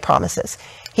did make promises.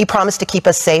 He promised to keep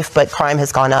us safe, but crime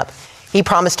has gone up. He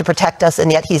promised to protect us,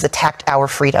 and yet he's attacked our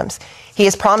freedoms. He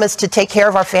has promised to take care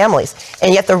of our families,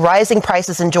 and yet the rising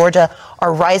prices in Georgia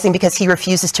are rising because he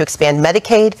refuses to expand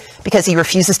Medicaid, because he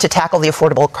refuses to tackle the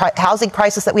affordable housing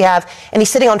crisis that we have, and he's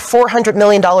sitting on $400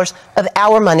 million of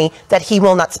our money that he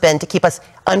will not spend to keep us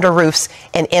under roofs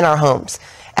and in our homes.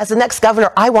 As the next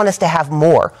governor, I want us to have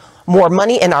more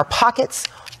money in our pockets,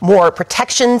 more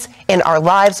protections in our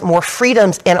lives, more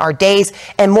freedoms in our days,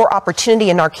 and more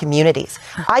opportunity in our communities.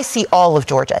 I see all of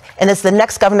Georgia, and as the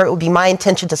next governor, it would be my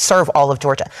intention to serve all of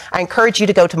Georgia. I encourage you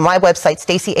to go to my website,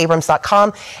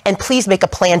 StaceyAbrams.com, and please make a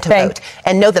plan to vote,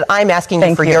 and know that I'm asking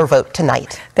you for your vote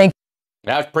tonight. Thank you.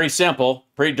 That was pretty simple,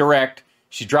 pretty direct.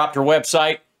 She dropped her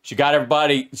website. She got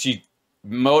everybody, she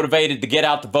motivated to get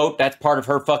out to vote. That's part of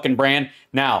her fucking brand.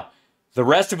 Now, the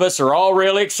rest of us are all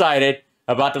really excited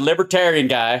about the libertarian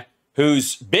guy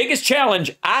whose biggest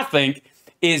challenge, I think,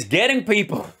 is getting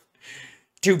people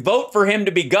to vote for him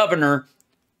to be governor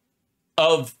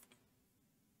of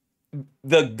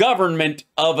the government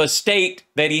of a state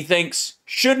that he thinks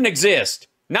shouldn't exist.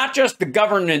 Not just the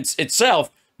governance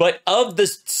itself, but of the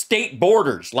state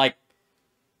borders. Like,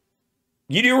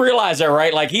 you do realize that,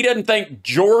 right? Like, he doesn't think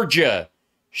Georgia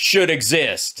should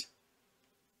exist.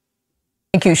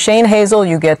 Thank you. Shane Hazel,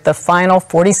 you get the final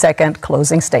 40-second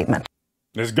closing statement.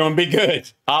 This is going to be good.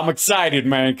 I'm excited,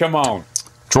 man. Come on.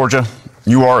 Georgia,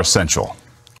 you are essential.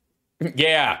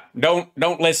 Yeah.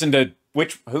 Don't listen to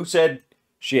who said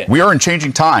shit. We are in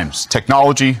changing times.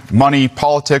 Technology, money,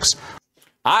 politics.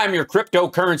 I'm your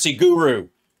cryptocurrency guru.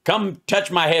 Come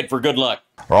touch my head for good luck.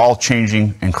 Are all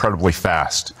changing incredibly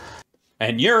fast.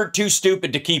 And you're too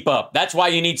stupid to keep up. That's why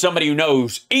you need somebody who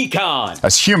knows econ.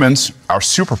 As humans, our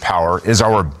superpower is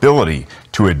our ability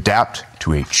to adapt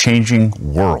to a changing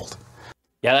world.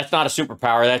 Yeah, that's not a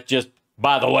superpower. That's just,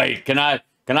 by the way, can I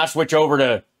switch over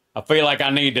to, I feel like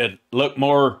I need to look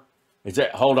more,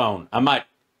 hold on. I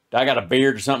got a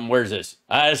beard or something. Where's this?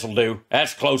 This'll do.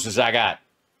 That's close as I got.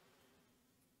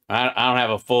 I don't have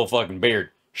a full fucking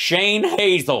beard. Shane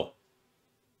Hazel.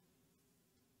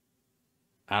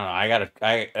 I don't know.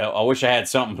 I wish I had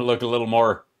something to look a little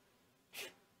more.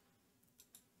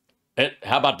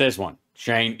 How about this one?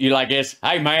 Shane, you like this?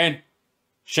 Hey, man.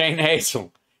 Shane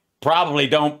Hazel. Probably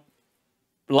don't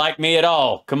like me at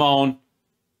all. Come on.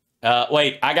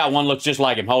 Wait, I got one looks just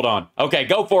like him. Hold on. Okay,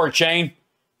 go for it, Shane.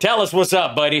 Tell us what's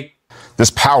up, buddy.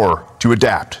 This power to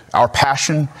adapt, our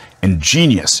passion and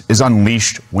genius is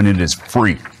unleashed when it is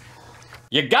free.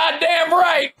 You goddamn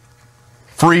right.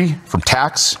 Free from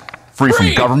tax. Free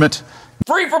from government.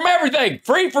 Free from everything.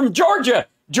 Free from Georgia.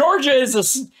 Georgia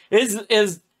is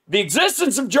the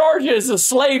existence of Georgia is a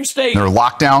slave state. There are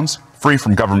lockdowns. Free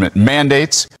from government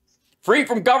mandates. Free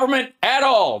from government at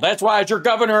all. That's why, as your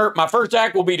governor, my first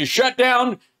act will be to shut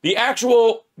down the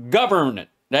actual government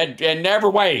in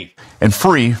every way. And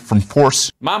free from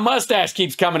force. My mustache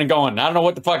keeps coming and going. I don't know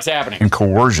what the fuck's happening. And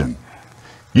coercion.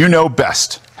 You know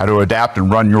best how to adapt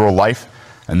and run your life,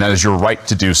 and that is your right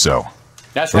to do so.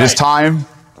 That's right. It is time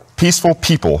peaceful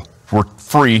people were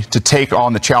free to take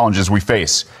on the challenges we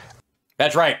face.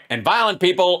 That's right. And violent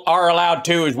people are allowed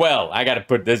to as well. I got to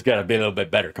put this, got to be a little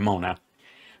bit better. Come on now.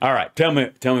 All right. Tell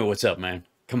me what's up, man.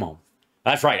 Come on.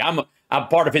 That's right. I'm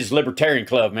part of his libertarian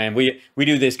club, man. We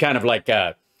do this kind of like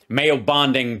male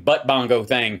bonding butt bongo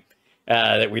thing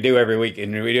that we do every week.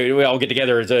 And we all get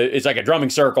together. It's like a drumming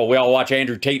circle. We all watch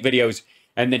Andrew Tate videos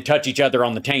and then touch each other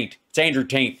on the taint. It's Andrew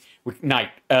Tate night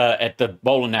at the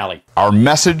bowling alley. Our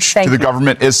message to the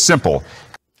government is simple.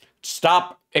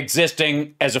 Stop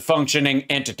existing as a functioning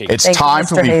entity. It's time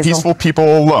to leave peaceful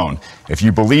people alone. If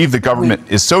you believe the government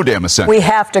is so damn essential, we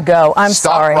have to go. I'm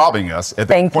sorry. Stop robbing us at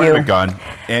the point of a gun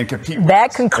and compete with us.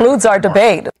 That concludes our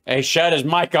debate. Hey, shut his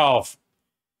mic off.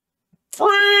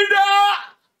 Freedom!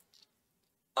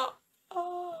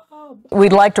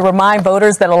 We'd like to remind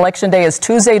voters that Election Day is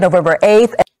Tuesday, November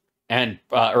 8th. And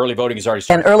early voting has already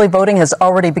started. And early voting has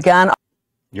already begun.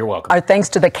 You're welcome. Our thanks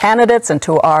to the candidates and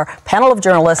to our panel of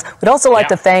journalists. We'd also like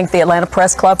to thank the Atlanta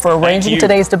Press Club for arranging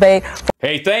today's debate.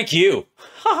 Hey, thank you.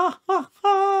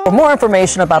 For more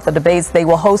information about the debates they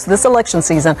will host this election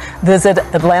season, visit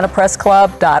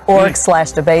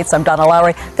atlantapressclub.org/debates. I'm Donna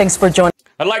Lowry. Thanks for joining.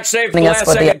 I'd like to say for the last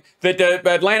second that the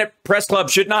Atlanta Press Club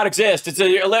should not exist.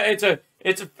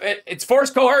 It's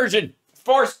forced coercion.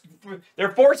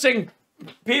 They're forcing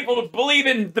people to believe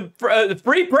in the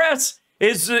free press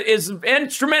is an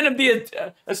instrument of the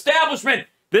establishment.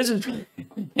 This is the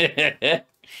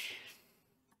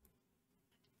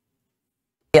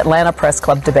Atlanta Press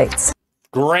Club debates.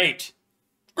 Great,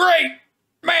 man,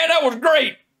 that was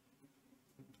great.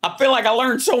 I feel like I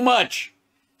learned so much.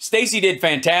 Stacey did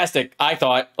fantastic. I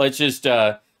thought. Let's just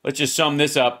let's just sum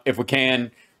this up if we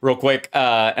can real quick,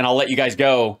 and I'll let you guys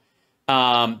go.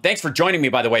 Thanks for joining me,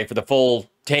 by the way, for the full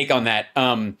take on that.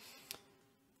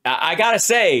 I got to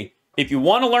say, if you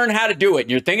want to learn how to do it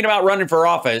and you're thinking about running for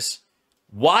office,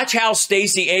 watch how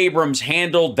Stacey Abrams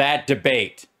handled that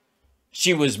debate.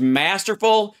 She was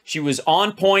masterful. She was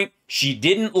on point. She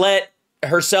didn't let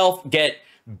herself get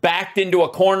backed into a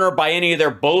corner by any of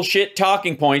their bullshit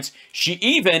talking points. She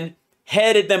even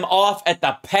headed them off at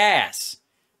the pass.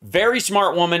 Very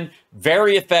smart woman,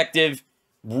 very effective,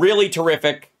 really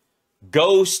terrific.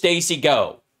 Go, Stacey,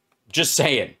 go. Just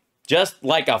saying. Just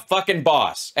like a fucking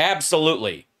boss.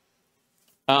 Absolutely.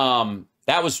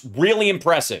 That was really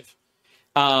impressive.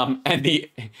 And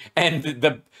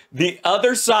the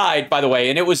other side, by the way,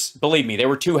 and it was, believe me, there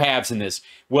were two halves in this,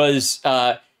 was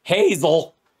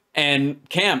Hazel and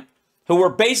Kemp, who were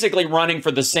basically running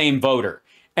for the same voter.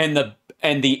 And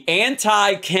the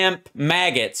anti-Kemp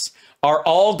maggots are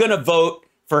all going to vote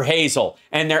for Hazel,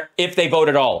 and if they vote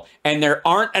at all. And there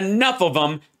aren't enough of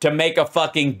them to make a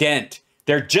fucking dent.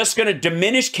 They're just going to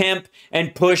diminish Kemp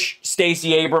and push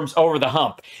Stacey Abrams over the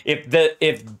hump. If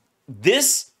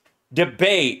this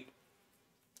debate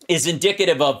is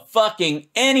indicative of fucking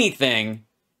anything,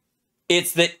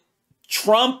 it's that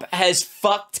Trump has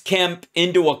fucked Kemp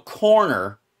into a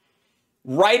corner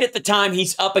right at the time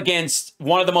he's up against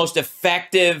one of the most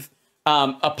effective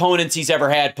opponents he's ever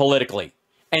had politically.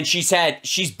 And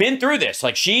she's been through this.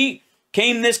 Like, she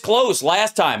came this close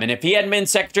last time. And if he hadn't been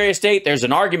Secretary of State, there's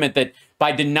an argument that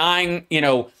by denying,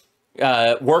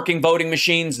 working voting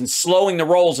machines and slowing the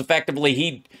rolls effectively,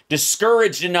 he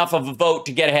discouraged enough of a vote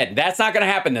to get ahead. That's not going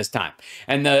to happen this time.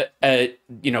 And the,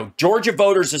 Georgia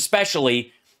voters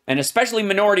especially, and especially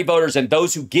minority voters and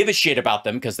those who give a shit about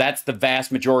them, because that's the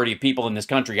vast majority of people in this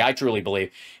country, I truly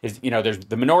believe, is, there's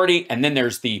the minority, and then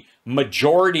there's the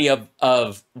majority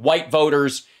of white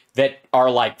voters that are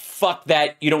like, fuck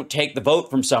that, you don't take the vote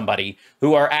from somebody,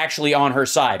 who are actually on her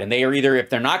side. And they are either, if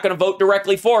they're not going to vote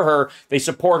directly for her, they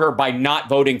support her by not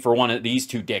voting for one of these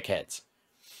two dickheads.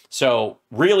 So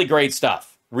really great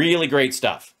stuff. Really great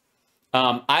stuff.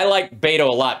 I like Beto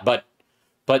a lot,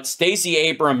 but Stacey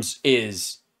Abrams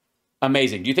is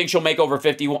amazing. Do you think she'll make over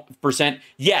 50%?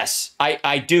 Yes,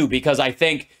 I do, because I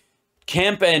think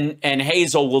Kemp and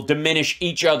Hazel will diminish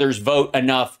each other's vote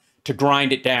enough to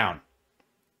grind it down.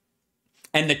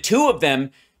 And the two of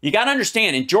them, you got to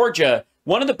understand, in Georgia,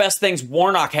 one of the best things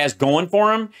Warnock has going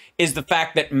for him is the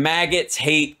fact that maggots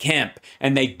hate Kemp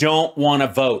and they don't want to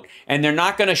vote. And they're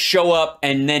not going to show up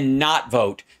and then not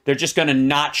vote. They're just going to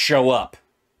not show up.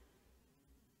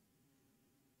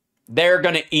 They're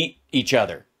going to eat each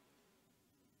other.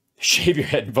 Shave your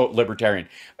head and vote Libertarian.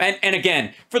 And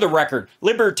again, for the record,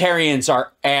 Libertarians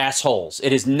are assholes.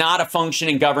 It is not a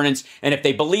functioning governance. And if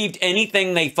they believed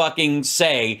anything they fucking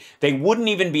say, they wouldn't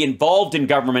even be involved in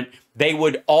government. They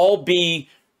would all be,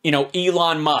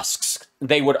 Elon Musk's.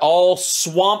 They would all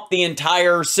swamp the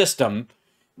entire system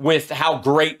with how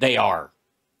great they are.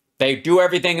 They do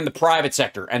everything in the private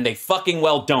sector, and they fucking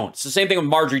well don't. It's the same thing with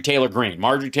Marjorie Taylor Greene.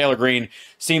 Marjorie Taylor Greene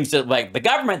seems to, like, the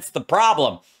government's the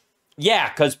problem. Yeah,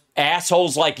 because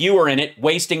assholes like you are in it,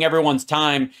 wasting everyone's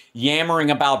time,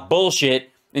 yammering about bullshit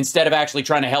instead of actually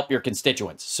trying to help your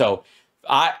constituents. So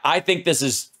I think this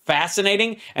is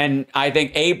fascinating, and I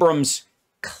think Abrams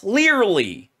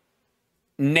clearly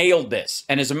nailed this.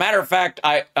 And as a matter of fact,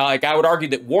 I would argue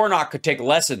that Warnock could take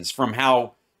lessons from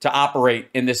how to operate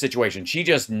in this situation. She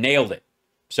just nailed it.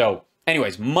 So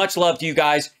anyways, much love to you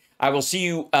guys. I will see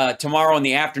you tomorrow in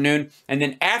the afternoon. And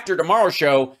then after tomorrow's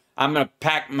show, I'm going to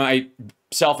pack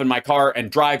myself in my car and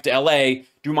drive to LA,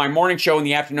 do my morning show and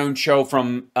the afternoon show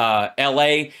from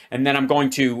LA. And then I'm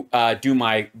going to do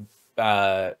my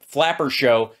Flapper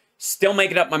show. Still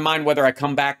making up my mind whether I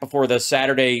come back before the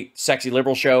Saturday Sexy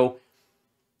Liberal show.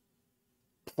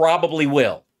 Probably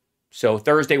will. So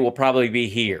Thursday will probably be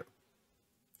here,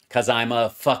 because I'm a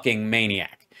fucking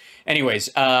maniac. Anyways,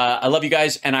 I love you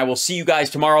guys, and I will see you guys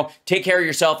tomorrow. Take care of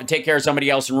yourself and take care of somebody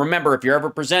else. And remember, if you're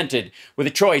ever presented with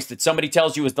a choice that somebody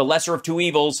tells you is the lesser of two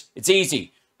evils, it's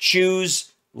easy.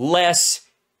 Choose less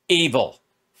evil.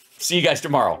 See you guys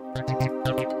tomorrow.